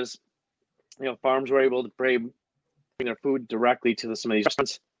happened was, farms were able to bring their food directly to some of these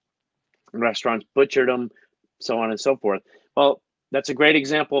restaurants. Restaurants butchered them, so on and so forth. Well, that's a great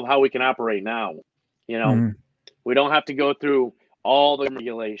example of how we can operate now. You know, Mm-hmm. we don't have to go through all the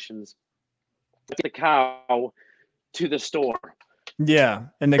regulations. Get the cow to the store. Yeah,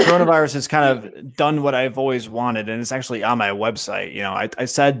 and the coronavirus has kind of done what I've always wanted, and it's actually on my website. You know, I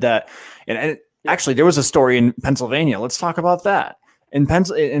said that, and actually there was a story in Pennsylvania. Let's talk about that. In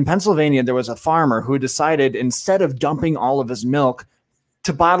Pennsylvania, there was a farmer who decided, instead of dumping all of his milk,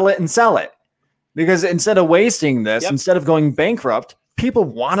 to bottle it and sell it. Because instead of wasting this, instead of going bankrupt, people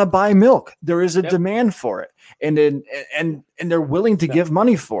want to buy milk. There is a demand for it, and they're willing to give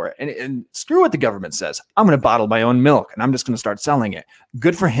money for it. And screw what the government says. I'm going to bottle my own milk, and I'm just going to start selling it.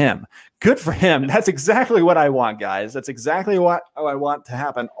 Good for him. Good for him. That's exactly what I want, guys. That's exactly what I want to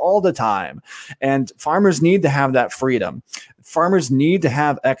happen all the time. And farmers need to have that freedom. Farmers need to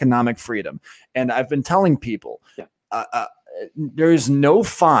have economic freedom. And I've been telling people, there is no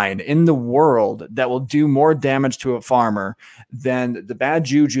fine in the world that will do more damage to a farmer than the bad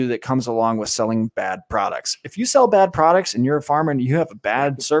juju that comes along with selling bad products. If you sell bad products and you're a farmer and you have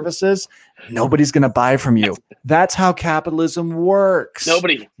bad services, nobody's going to buy from you. That's how capitalism works.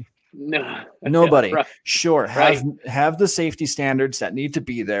 Nobody. Right. Sure. Have the safety standards that need to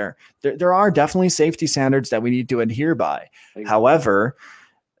be there. There are definitely safety standards that we need to adhere by. However,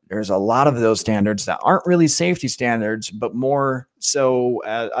 there's a lot of those standards that aren't really safety standards, but more so,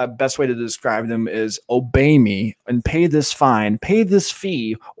 a best way to describe them is obey me and pay this fine, pay this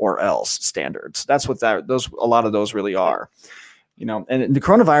fee, or else standards. That's what a lot of those really are. You know, and the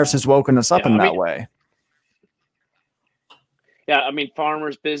coronavirus has woken us up in that way. Yeah, I mean,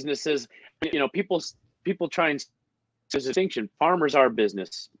 farmers, businesses, you know, people try and distinction. Farmers are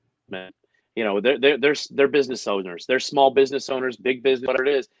businessmen. You know, they're business owners. They're small business owners, big business, whatever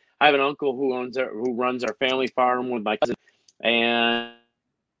it is. I have an uncle who runs our family farm with my cousin. And I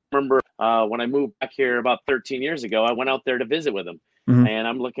remember when I moved back here about 13 years ago, I went out there to visit with him. Mm-hmm. And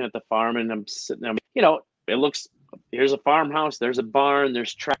I'm looking at the farm and I'm sitting there, you know, here's a farmhouse, there's a barn,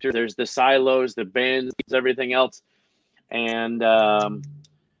 there's tractor, there's the silos, the bins, everything else. And,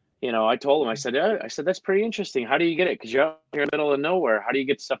 you know, I told him, I said, that's pretty interesting. How do you get it? Because you're out here in the middle of nowhere. How do you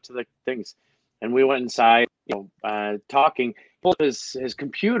get stuff to the things? And we went inside, you know, talking, pulled his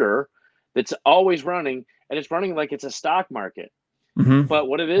computer that's always running, and it's running like it's a stock market. Mm-hmm. But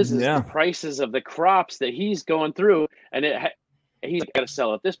what it is the prices of the crops that he's going through, and he's got to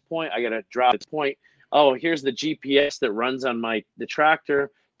sell at this point. I got to drop at this point. Oh, here's the GPS that runs on the tractor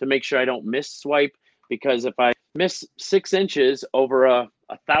to make sure I don't miss swipe, because if I miss 6 inches over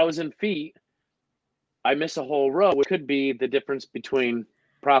 1,000 feet, I miss a whole row, which could be the difference between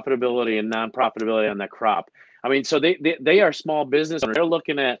profitability and non-profitability on that crop. I mean, so they are small business owners. They're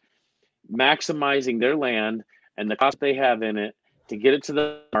looking at maximizing their land and the cost they have in it to get it to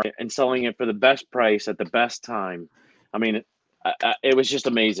the market and selling it for the best price at the best time. I mean, it was just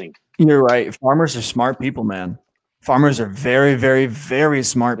amazing. You're right. Farmers are smart people, man. Farmers are very, very, very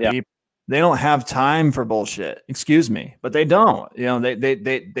smart people. They don't have time for bullshit. Excuse me, but they don't. You know,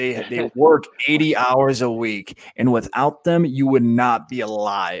 they work 80 hours a week, and without them, you would not be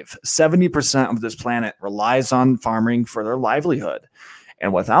alive. 70% of this planet relies on farming for their livelihood.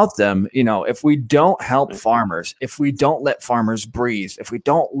 And without them, you know, if we don't help farmers, if we don't let farmers breathe, if we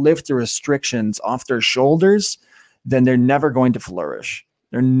don't lift the restrictions off their shoulders, then they're never going to flourish.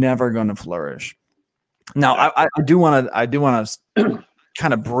 They're never going to flourish. Now, I do want to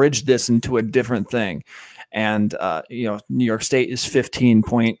kind of bridge this into a different thing. And, you know, New York State is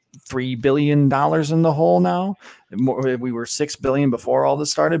 $15.3 billion in the hole now. We were $6 billion before all this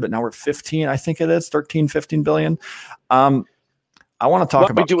started, but now we're 15, I think it is 13, 15 billion. I want to talk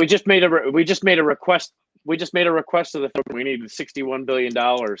about. We just made a request. We just made a request to the. We need $61 billion.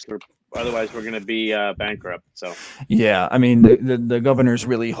 Otherwise, we're going to be bankrupt. So. Yeah, I mean, the governor's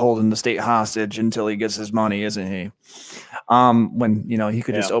really holding the state hostage until he gets his money, isn't he? When, you know, he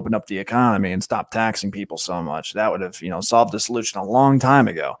could just open up the economy and stop taxing people so much. That would have, you know, solved the solution a long time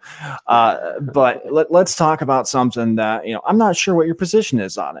ago. But let's talk about something that, you know, I'm not sure what your position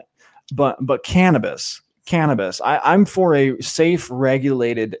is on it, but cannabis. I'm for a safe,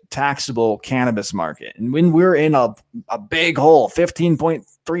 regulated, taxable cannabis market. And when we're in a big hole,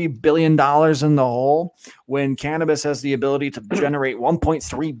 $15.3 billion in the hole, when cannabis has the ability to generate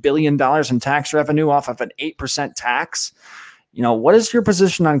 $1.3 billion in tax revenue off of an 8% tax, you know, what is your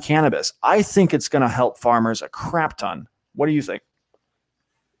position on cannabis? I think it's going to help farmers a crap ton. What do you think?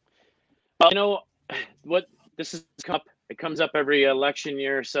 You know, what this is it comes up every election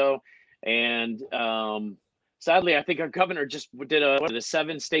year or so. And sadly, I think our governor just did a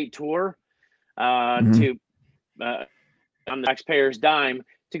 7-state tour on the taxpayer's dime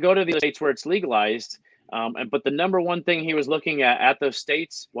to go to the states where it's legalized But the number one thing he was looking at those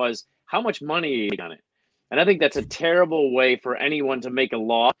states was how much money he on it. And I think that's a terrible way for anyone to make a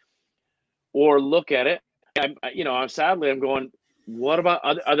law or look at it. I'm going, what about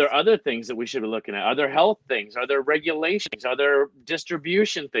are there other things that we should be looking at? Are there health things? Are there regulations? Are there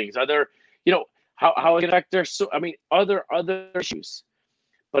distribution things? Are there, how it affect their, are there other issues?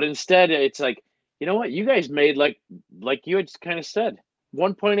 But instead it's like, you know what, you guys made like you had kind of said,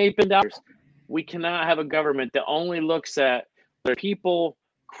 $1.8 billion. We cannot have a government that only looks at their people,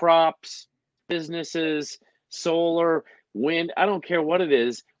 crops, businesses, solar, wind. I don't care what it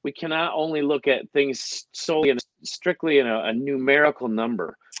is. We cannot only look at things solely and strictly in a numerical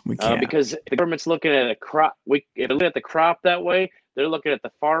number. We can't. Because the government's looking at a crop. If they're looking at the crop that way, they're looking at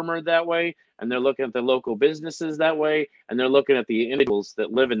the farmer that way, and they're looking at the local businesses that way, and they're looking at the individuals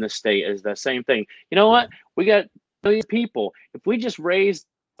that live in the state as the same thing. You know what? We got millions of people. If we just raise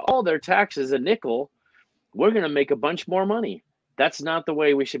all their taxes a nickel, we're going to make a bunch more money. That's not the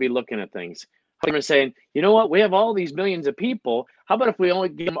way we should be looking at things. I'm saying, you know what? We have all these millions of people. How about if we only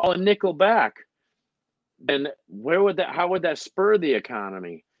give them all a nickel back? Then how would that spur the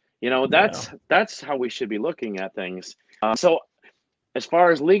economy? That's how we should be looking at things. So as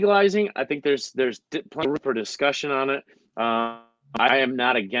far as legalizing, I think there's plenty for discussion on it. I am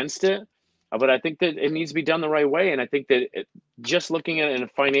not against it, but I think that it needs to be done the right way. And I think that just looking at it in a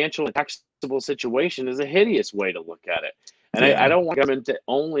financial and taxable situation is a hideous way to look at it. And I don't want government that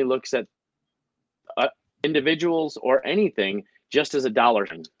only looks at individuals or anything just as a dollar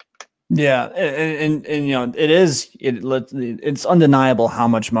thing. Yeah, and it's undeniable how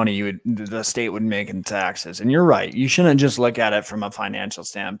much money the state would make in taxes. And you're right, you shouldn't just look at it from a financial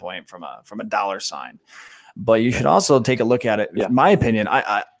standpoint, from a dollar sign, but you should also take a look at it. Yeah. In my opinion,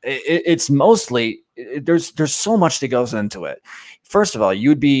 it's mostly there's so much that goes into it. First of all, you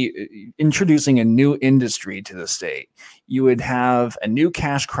would be introducing a new industry to the state. You would have a new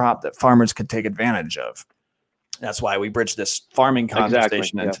cash crop that farmers could take advantage of. That's why we bridge this farming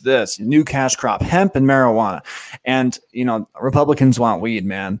conversation into this new cash crop, hemp and marijuana. And, Republicans want weed,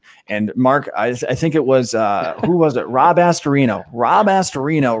 man. And Mark, I think it was, who was it? Rob Astorino. Rob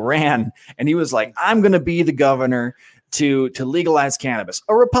Astorino ran and he was like, I'm going to be the governor to legalize cannabis.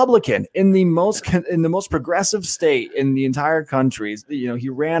 A Republican in the most progressive state in the entire country. He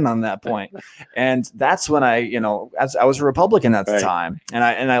ran on that point. And that's when I was a Republican at the time. And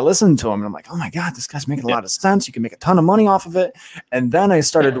I listened to him and I'm like, oh my God, this guy's making a lot of sense. You can make a ton of money off of it. And then I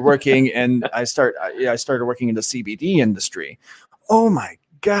started working and I started working in the CBD industry. Oh my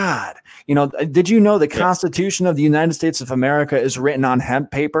God. Did you know the Constitution of the United States of America is written on hemp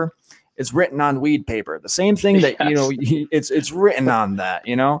paper? It's written on weed paper. The same thing that, it's written on that,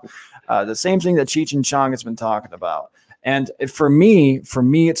 the same thing that Cheech and Chong has been talking about. And for me,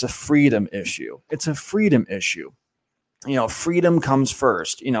 it's a freedom issue. It's a freedom issue. Freedom comes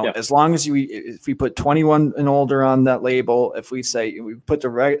first, as long as if we put 21 and older on that label, if we say we put the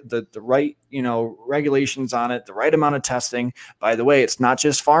right, regulations on it, the right amount of testing. By the way, it's not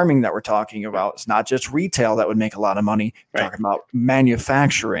just farming that we're talking about. It's not just retail that would make a lot of money. You're talking about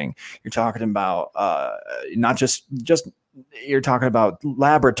manufacturing. You're talking about not just you're talking about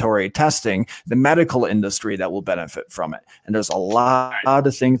laboratory testing, the medical industry that will benefit from it. And there's a lot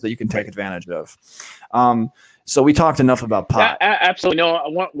of things that you can take advantage of. So we talked enough about pot. Absolutely.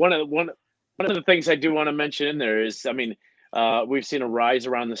 No, one of the things I do want to mention in there is, we've seen a rise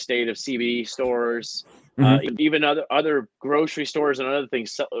around the state of CBD stores, even other grocery stores and other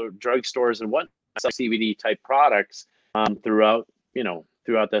things, drug stores and what CBD type products throughout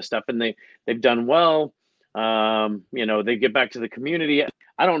that stuff, and they've done well. They get back to the community.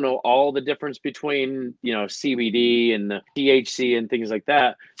 I don't know all the difference between CBD and the THC and things like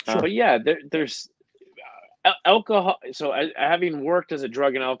that, but yeah, there's alcohol. So having worked as a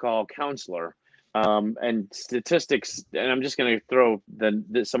drug and alcohol counselor, and statistics, and I'm just going to throw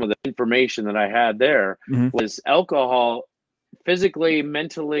some of the information that I had there, was alcohol physically,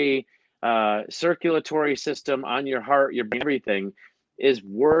 mentally, circulatory system, on your heart, your brain, everything is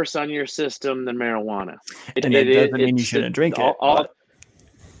worse on your system than marijuana. It doesn't mean you shouldn't drink it.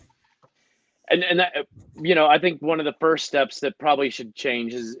 And that, I think one of the first steps that probably should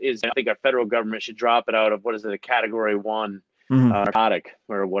change is I think our federal government should drop it out of, what is it, a category 1 narcotic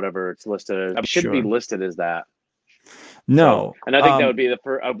or whatever it's listed. It should be listed as that. No. And I think that would be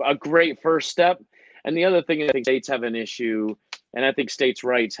a great first step. And the other thing is, I think states have an issue, and I think states'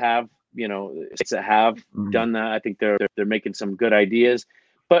 rights have, states that have done that. I think they're making some good ideas.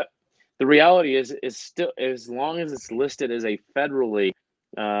 But the reality is still, as long as it's listed as a federally,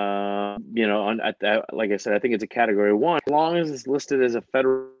 like I said, I think it's a category 1. As long as it's listed as a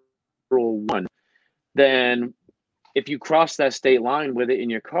federal 1, then if you cross that state line with it in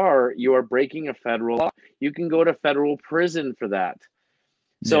your car, you are breaking a federal law. You can go to federal prison for that.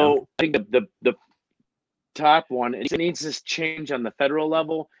 So Yeah. I think the top one, it needs this change on the federal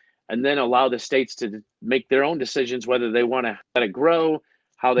level, and then allow the states to make their own decisions whether they want to let it grow,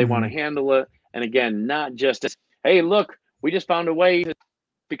 how they want to Mhm. handle it. And again, not just as, hey, look, we just found a way to,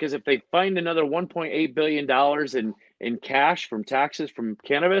 because if they find another $1.8 billion in cash from taxes from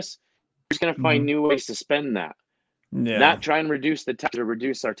cannabis, who's going to find Mhm. new ways to spend that? Yeah. Not try and reduce the tax or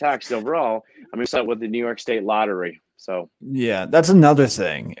reduce our taxes overall. I mean, we saw it with the New York State lottery. So Yeah, that's another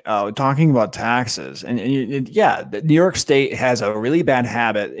thing. Talking about taxes, yeah, New York State has a really bad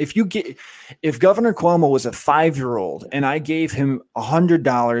habit. If Governor Cuomo was a 5-year-old and I gave him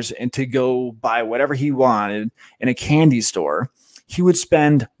 $100 and to go buy whatever he wanted in a candy store, he would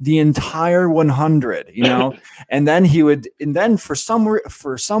spend the entire 100, and then for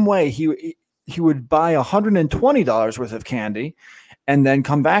some way he would buy $120 worth of candy and then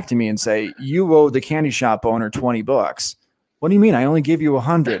come back to me and say, "You owe the candy shop owner $20." What do you mean? I only give you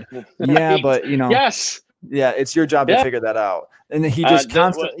 100. Yeah, right. but Yes. yeah, it's your job to Yeah. figure that out. And then he just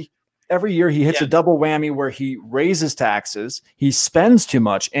constantly, every year he hits Yeah. a double whammy where he raises taxes, he spends too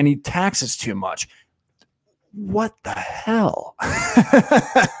much, and he taxes too much. What the hell?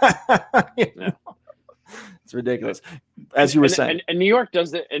 Yeah. It's ridiculous. As you were saying. And New York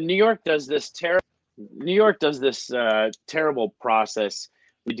does that. And New York does this terrible. New York does this terrible process.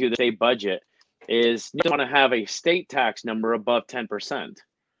 We do the state budget. Is you want to have a state tax number above 10%.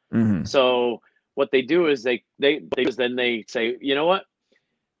 Mhm. So what they do is they say, you know what,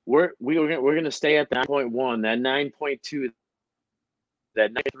 we're going to stay at the 9.1, that 9.2,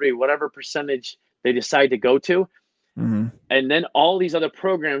 that 9.3, whatever percentage they decide to go to. Mhm. And then all these other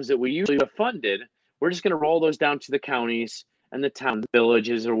programs that we usually have funded, we're just going to roll those down to the counties and the town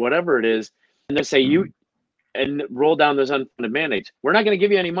villages or whatever it is. And they say, Mhm. and roll down those unfunded mandates. We're not going to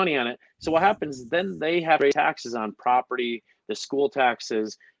give you any money on it. So what happens then? They have taxes on property, the school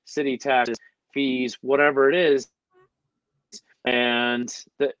taxes, city taxes, fees, whatever it is, and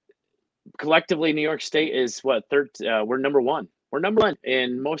collectively, New York State is what third. We're number one. We're number one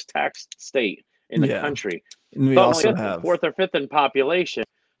in most taxed state in the Yeah. country, And we but also only have, fourth or fifth in population.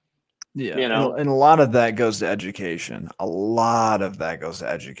 yeah, You know, and a lot of that goes to education. A lot of that goes to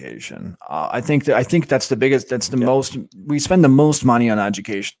education. I think that's the biggest. That's the most. We spend the most money on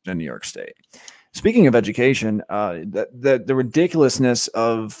education in New York State. Speaking of education, the ridiculousness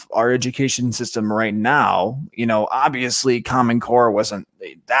of our education system right now, obviously Common Core wasn't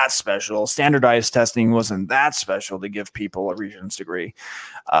that special. Standardized testing wasn't that special to give people a Regents degree.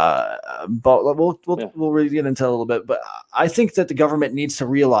 But we'll really get into it a little bit. But I think that the government needs to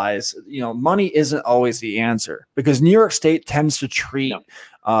realize, money isn't always the answer, because New York State tends to treat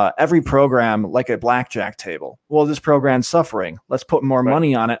every program like a blackjack table. Well, this program's suffering. Let's put more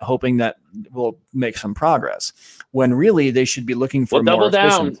money on it, hoping that we'll make some progress. When really they should be looking for more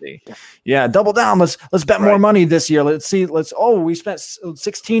efficiency. Yeah, double down. Let's bet more money this year. Let's see. We spent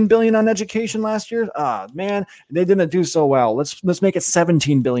 $16 billion on education last year. Man, they didn't do so well. Let's make it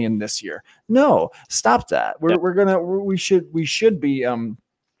 $17 billion this year. No, stop that. We should be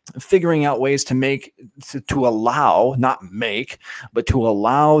figuring out ways to allow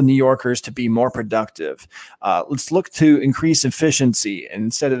New Yorkers to be more productive. Let's look to increase efficiency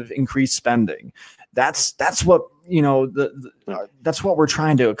instead of increase spending. That's what that's what we're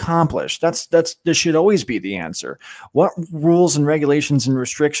trying to accomplish. This should always be the answer. What rules and regulations and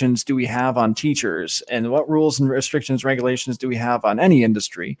restrictions do we have on teachers, and what rules and restrictions, regulations do we have on any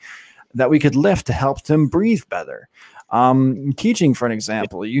industry that we could lift to help them breathe better? Teaching, for an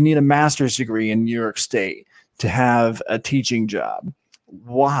example, you need a master's degree in New York State to have a teaching job.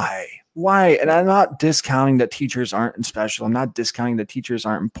 Why? And I'm not discounting that teachers aren't special. I'm not discounting that teachers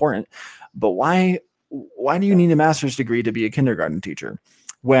aren't important, but why do you need a master's degree to be a kindergarten teacher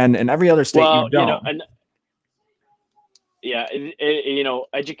when in every other state you don't?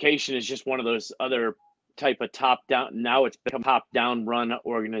 Education is just one of those other type of top down. Now it's become top down run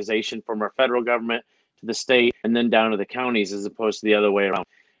organization from our federal government to the state and then down to the counties, as opposed to the other way around.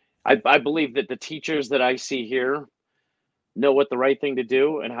 I believe that the teachers that I see here know what the right thing to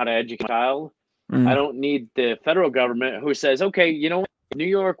do and how to educate a child. I don't need the federal government who says, okay, you know what? New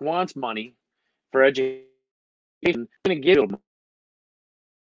York wants money for education. I'm going to give them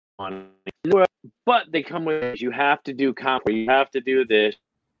money. But they come with, you have to do you have to do this.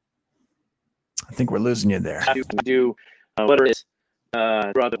 I think we're losing you there. You have to do whatever it is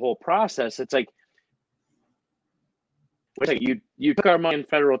throughout the whole process. It's like, you took our money in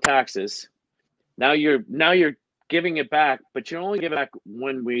federal taxes. Now you're giving it back, but you only give it back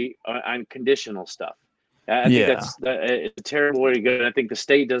when we on conditional stuff. I think that's it's a terrible way to go. I think the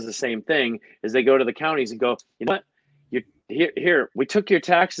state does the same thing. Is they go to the counties and go, you know what, you here we took your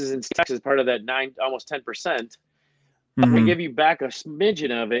taxes and taxes part of that almost 10%. We give you back a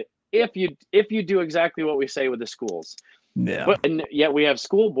smidgen of it if you do exactly what we say with the schools. Yeah. But and yet we have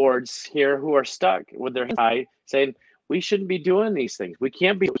school boards here who are stuck with their high saying we shouldn't be doing these things. We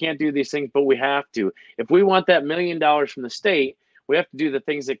can't do these things, but we have to. If we want that $1 million from the state, we have to do the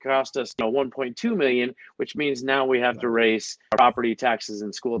things that cost us, 1.2 million, which means now we have to raise property taxes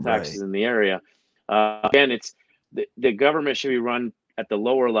and school taxes in the area. Again, it's the government should be run at the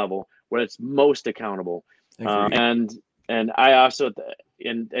lower level where it's most accountable. And I also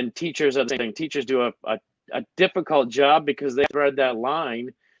and teachers are the same thing. Teachers do a difficult job because they thread that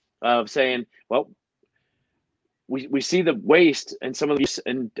line of saying, well, we see the waste and some of these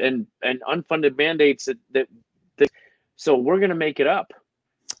and unfunded mandates that so we're going to make it up.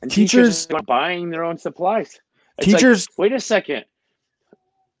 And teachers are buying their own supplies. It's teachers, like, wait a second.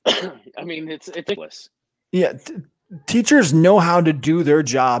 I mean, it's ridiculous. Yeah. Teachers know how to do their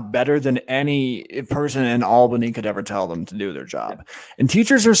job better than any person in Albany could ever tell them to do their job. And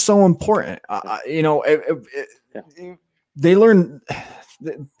teachers are so important. They learn.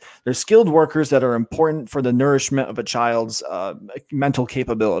 They're skilled workers that are important for the nourishment of a child's mental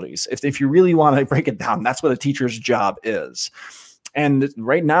capabilities. If you really want to break it down, that's what a teacher's job is. And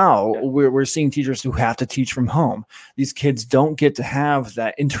right now, we're seeing teachers who have to teach from home. These kids don't get to have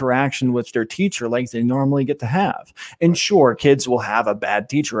that interaction with their teacher like they normally get to have. And sure, kids will have a bad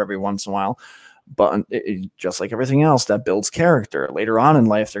teacher every once in a while, but just like everything else, that builds character. Later on in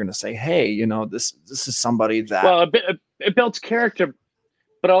life, they're going to say, "Hey, this is somebody that." Well, it builds character,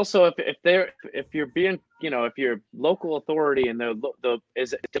 but also if you're being, if you're local authority and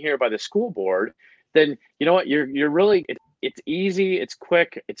is here by the school board, then you know what you're really. It's easy, it's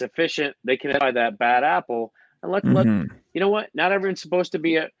quick, it's efficient. They can identify that bad apple and let you know what? Not everyone's supposed to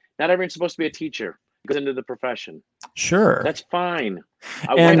be a teacher. Goes into the profession. Sure, that's fine.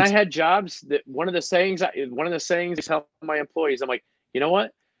 When I had jobs, that one of the sayings I tell my employees, I'm like, you know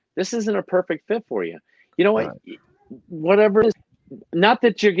what? This isn't a perfect fit for you. You know what? Whatever it is, not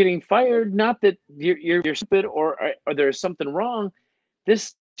that you're getting fired, not that you're stupid or there's something wrong.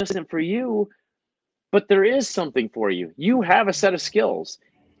 This just isn't for you. But there is something for you. You have a set of skills.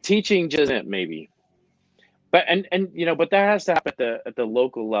 Teaching just isn't, maybe. But but that has to happen at the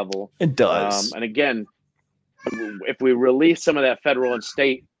local level. It does. And again, if we release some of that federal and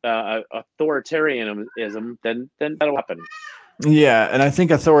state authoritarianism, then that'll happen. Yeah, and I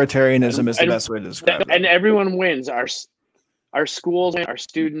think authoritarianism is the best way to describe it. And everyone wins. Our schools, our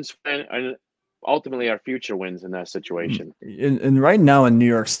students, and ultimately our future wins in that situation. And right now in New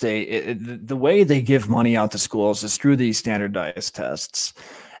York State, the way they give money out to schools is through these standardized tests.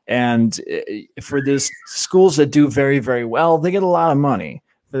 And for the schools that do very, very well, they get a lot of money.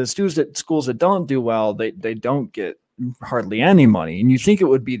 For the schools that don't do well, they don't get hardly any money. And you think it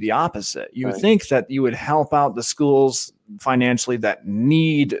would be the opposite. You would think that you would help out the schools financially that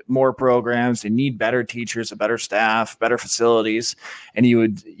need more programs, they need better teachers, a better staff, better facilities. And you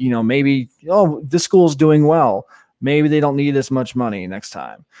would, maybe, this school's doing well. Maybe they don't need as much money next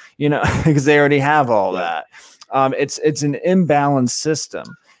time, because they already have all that. It's an imbalanced system.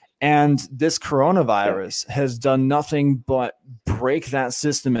 And this coronavirus has done nothing but break that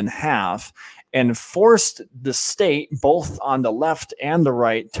system in half and forced the state, both on the left and the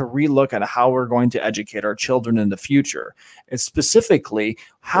right, to relook at how we're going to educate our children in the future. And specifically,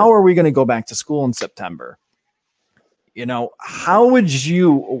 how are we going to go back to school in September?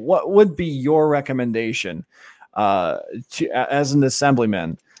 What would be your recommendation as an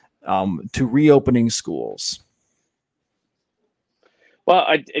assemblyman to reopening schools? Well,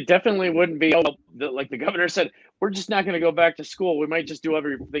 it definitely wouldn't be like the governor said, we're just not going to go back to school. We might just do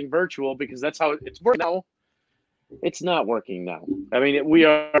everything virtual because that's how it's working now. It's not working now. I mean,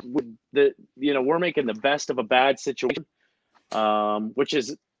 we're making the best of a bad situation, which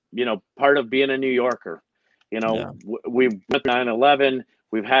is, part of being a New Yorker. We've with 9/11,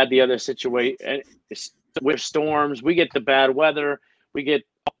 we've had the other situation with storms. We get the bad weather. We get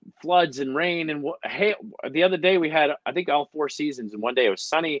floods and rain and hail. The other day we had, I think, all 4 seasons in one day. It was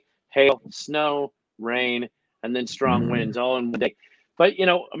sunny, hail, snow, rain, and then strong winds all in one day. But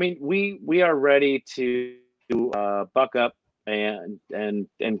we are ready to buck up and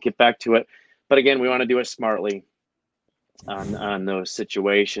get back to it. But again, we want to do it smartly on those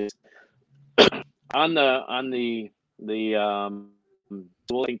situations. I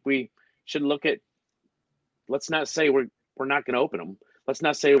think we should look at. Let's not say we're not going to open them. Let's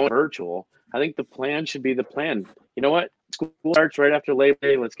not say we're virtual. I think the plan should be the plan. You know what? School starts right after Labor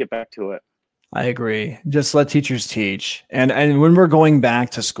Day. Let's get back to it. I agree. Just let teachers teach. And when we're going back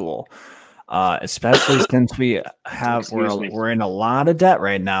to school, especially since Excuse me. we're in a lot of debt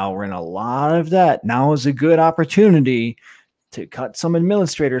right now. We're in a lot of debt. Now is a good opportunity to cut some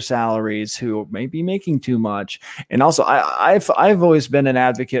administrator salaries who may be making too much. And also, I've always been an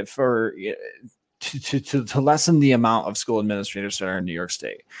advocate for to lessen the amount of school administrators that are in New York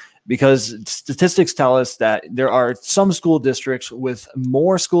State, because statistics tell us that there are some school districts with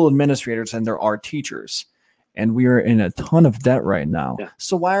more school administrators than there are teachers. And we are in a ton of debt right now. Yeah.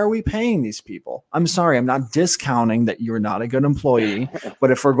 So why are we paying these people? I'm sorry, I'm not discounting that you're not a good employee, but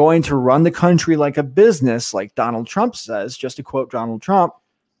if we're going to run the country like a business, like Donald Trump says, just to quote Donald Trump,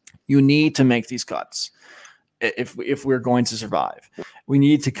 you need to make these cuts if we're going to survive. We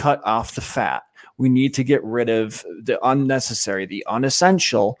need to cut off the fat. We need to get rid of the unnecessary, the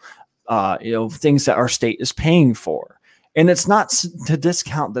unessential, things that our state is paying for. And it's not to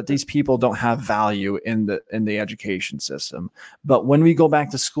discount that these people don't have value in the education system. But when we go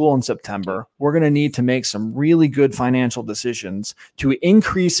back to school in September, we're going to need to make some really good financial decisions to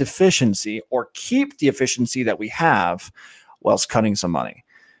increase efficiency or keep the efficiency that we have whilst cutting some money.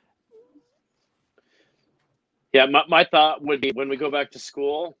 Yeah, my thought would be when we go back to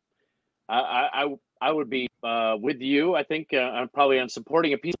school, I would be with you. I think I'm probably on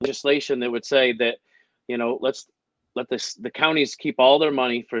supporting a piece of legislation that would say that, let's let the counties keep all their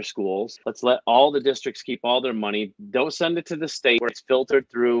money for schools. Let's let all the districts keep all their money. Don't send it to the state where it's filtered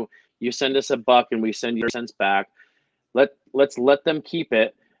through. You send us $1 and we send you cents back. Let's let them keep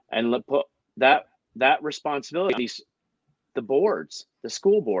it and put that responsibility. The boards, the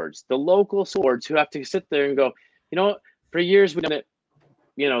school boards, the local school boards who have to sit there and go, for years we've done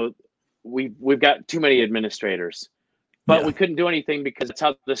it, we've got too many administrators, but we couldn't do anything because it's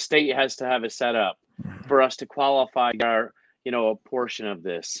how the state has to have it set up for us to qualify our, a portion of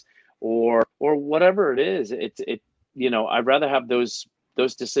this or whatever it is. I'd rather have those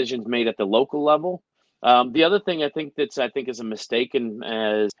decisions made at the local level. The other thing I think is a mistake,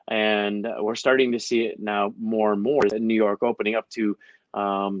 and we're starting to see it now more and more in New York opening up to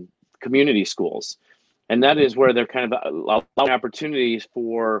community schools. And that is where they're kind of allowing opportunities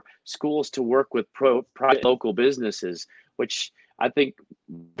for schools to work with private local businesses, which I think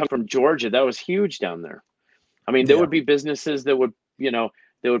come from Georgia. That was huge down there. I mean, there would be businesses that would,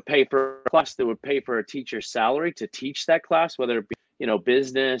 they would pay for a class, that would pay for a teacher's salary to teach that class, whether it be,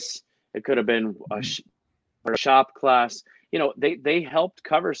 business, it could have been a shop class. They helped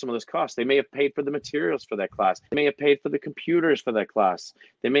cover some of those costs. They may have paid for the materials for that class. They may have paid for the computers for that class.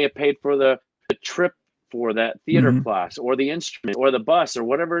 They may have paid for the trip for that theater class or the instrument or the bus or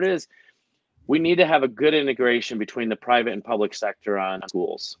whatever it is. We need to have a good integration between the private and public sector on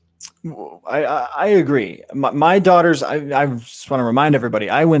schools. I agree. My daughters, I just want to remind everybody,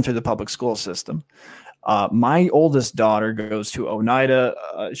 I went through the public school system. My oldest daughter goes to Oneida.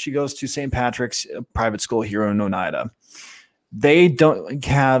 She goes to St. Patrick's private school here in Oneida. They don't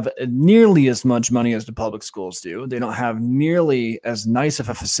have nearly as much money as the public schools do. They don't have nearly as nice of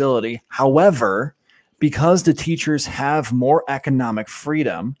a facility. However, because the teachers have more economic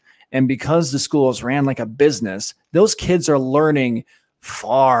freedom and because the schools ran like a business, those kids are learning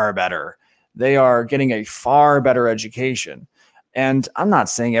far better. They are getting a far better education. And I'm not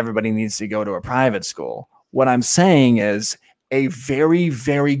saying everybody needs to go to a private school. What I'm saying is a very,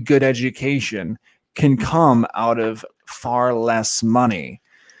 very good education can come out of far less money.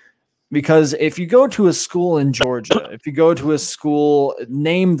 Because if you go to a school in Georgia, if you go to a school,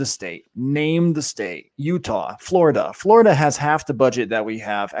 name the state, Utah, Florida. Florida has half the budget that we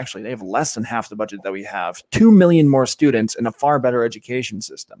have. Actually, they have less than half the budget that we have. 2 million more students and a far better education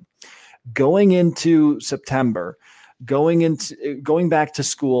system. Going into September, going back to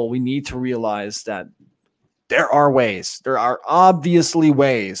school, we need to realize that there are obviously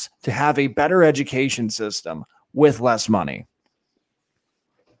ways to have a better education system with less money.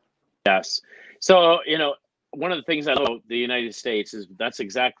 Yes. So, one of the things I know the United States is that's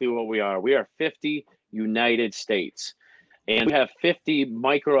exactly what we are. We are 50 United States, and we have 50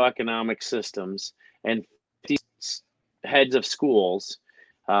 microeconomic systems and 50 heads of schools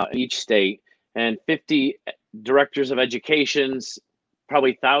in each state, and 50 directors of educations,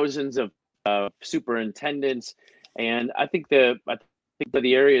 probably thousands of superintendents. And I think the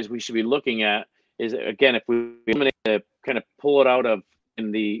areas we should be looking at is, again, if we eliminate the kind of pull it out of in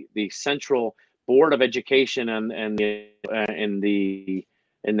the central board of education and in the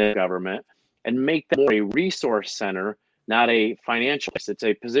government, and make that more a resource center, not a financial. It's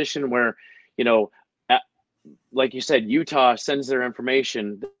a position where, like you said, Utah sends their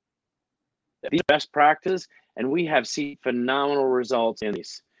information, these best practices, and we have seen phenomenal results in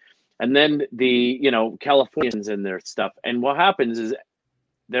these. And then the, Californians in their stuff. And what happens is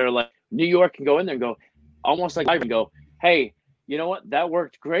they're like, New York can go in there and go, almost like I can go, hey, you know what? That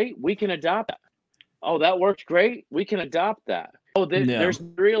worked great. We can adopt that. Oh, that worked great. We can adopt that. Oh, there's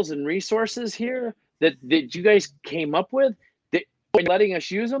materials and resources here that you guys came up with that letting us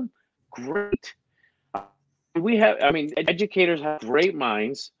use them. Great. Educators have great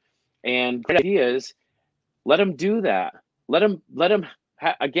minds and great ideas. Let them do that. Let them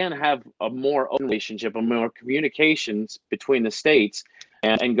have a more open relationship, a more communications between the states,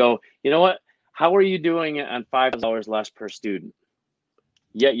 and go, you know what? How are you doing it on $5 less per student?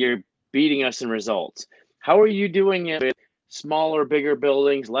 Yet you're beating us in results. How are you doing it with smaller, bigger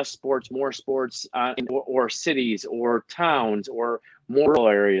buildings, less sports, more sports, or cities or towns or more rural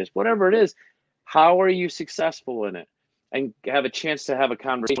areas, whatever it is? How are you successful in it? And have a chance to have a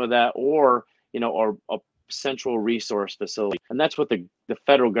conversation with that, or a central resource facility. And that's what the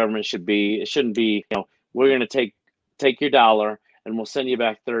federal government should be. It shouldn't be, we're going to take your dollar and we'll send you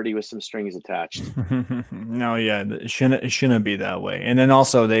back 30 with some strings attached. No, yeah, it shouldn't be that way. And then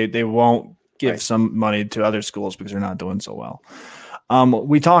also they won't give some money to other schools because they're not doing so well.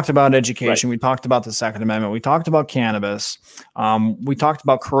 We talked about education. Right. We talked about the Second Amendment. We talked about cannabis. We talked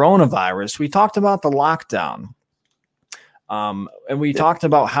about coronavirus. We talked about the lockdown. And we talked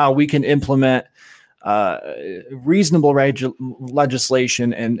about how we can implement reasonable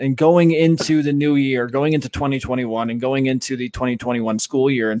legislation and going into the new year, going into 2021 and going into the 2021 school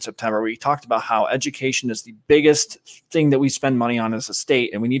year in September. We talked about how education is the biggest thing that we spend money on as a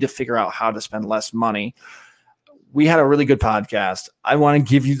state, and we need to figure out how to spend less money. We had a really good podcast. I want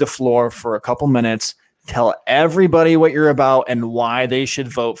to give you the floor for a couple minutes. Tell everybody what you're about and why they should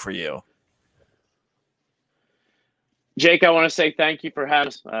vote for you. Jake, I want to say thank you for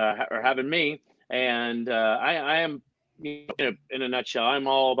having me. And I am, in a nutshell, I'm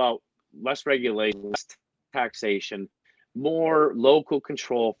all about less regulation, less taxation, more local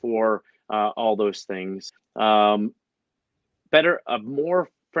control for all those things. A more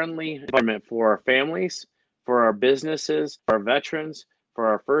friendly environment for our families, for our businesses, for our veterans, for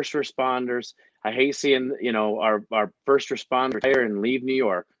our first responders. I hate seeing, our first responders retire and leave New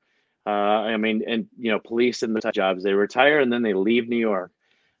York. Police and those jobs, they retire and then they leave New York.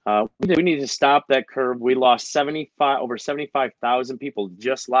 We need to stop that curve. We lost over 75,000 people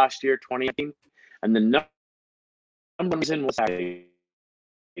just last year, 2018, and the number is in.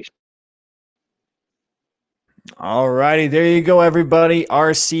 All righty, there you go, everybody.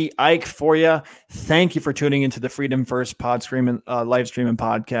 RC Ike for you. Thank you for tuning into the Freedom First live streaming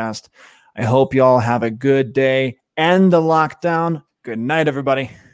podcast. I hope you all have a good day and the lockdown. Good night, everybody.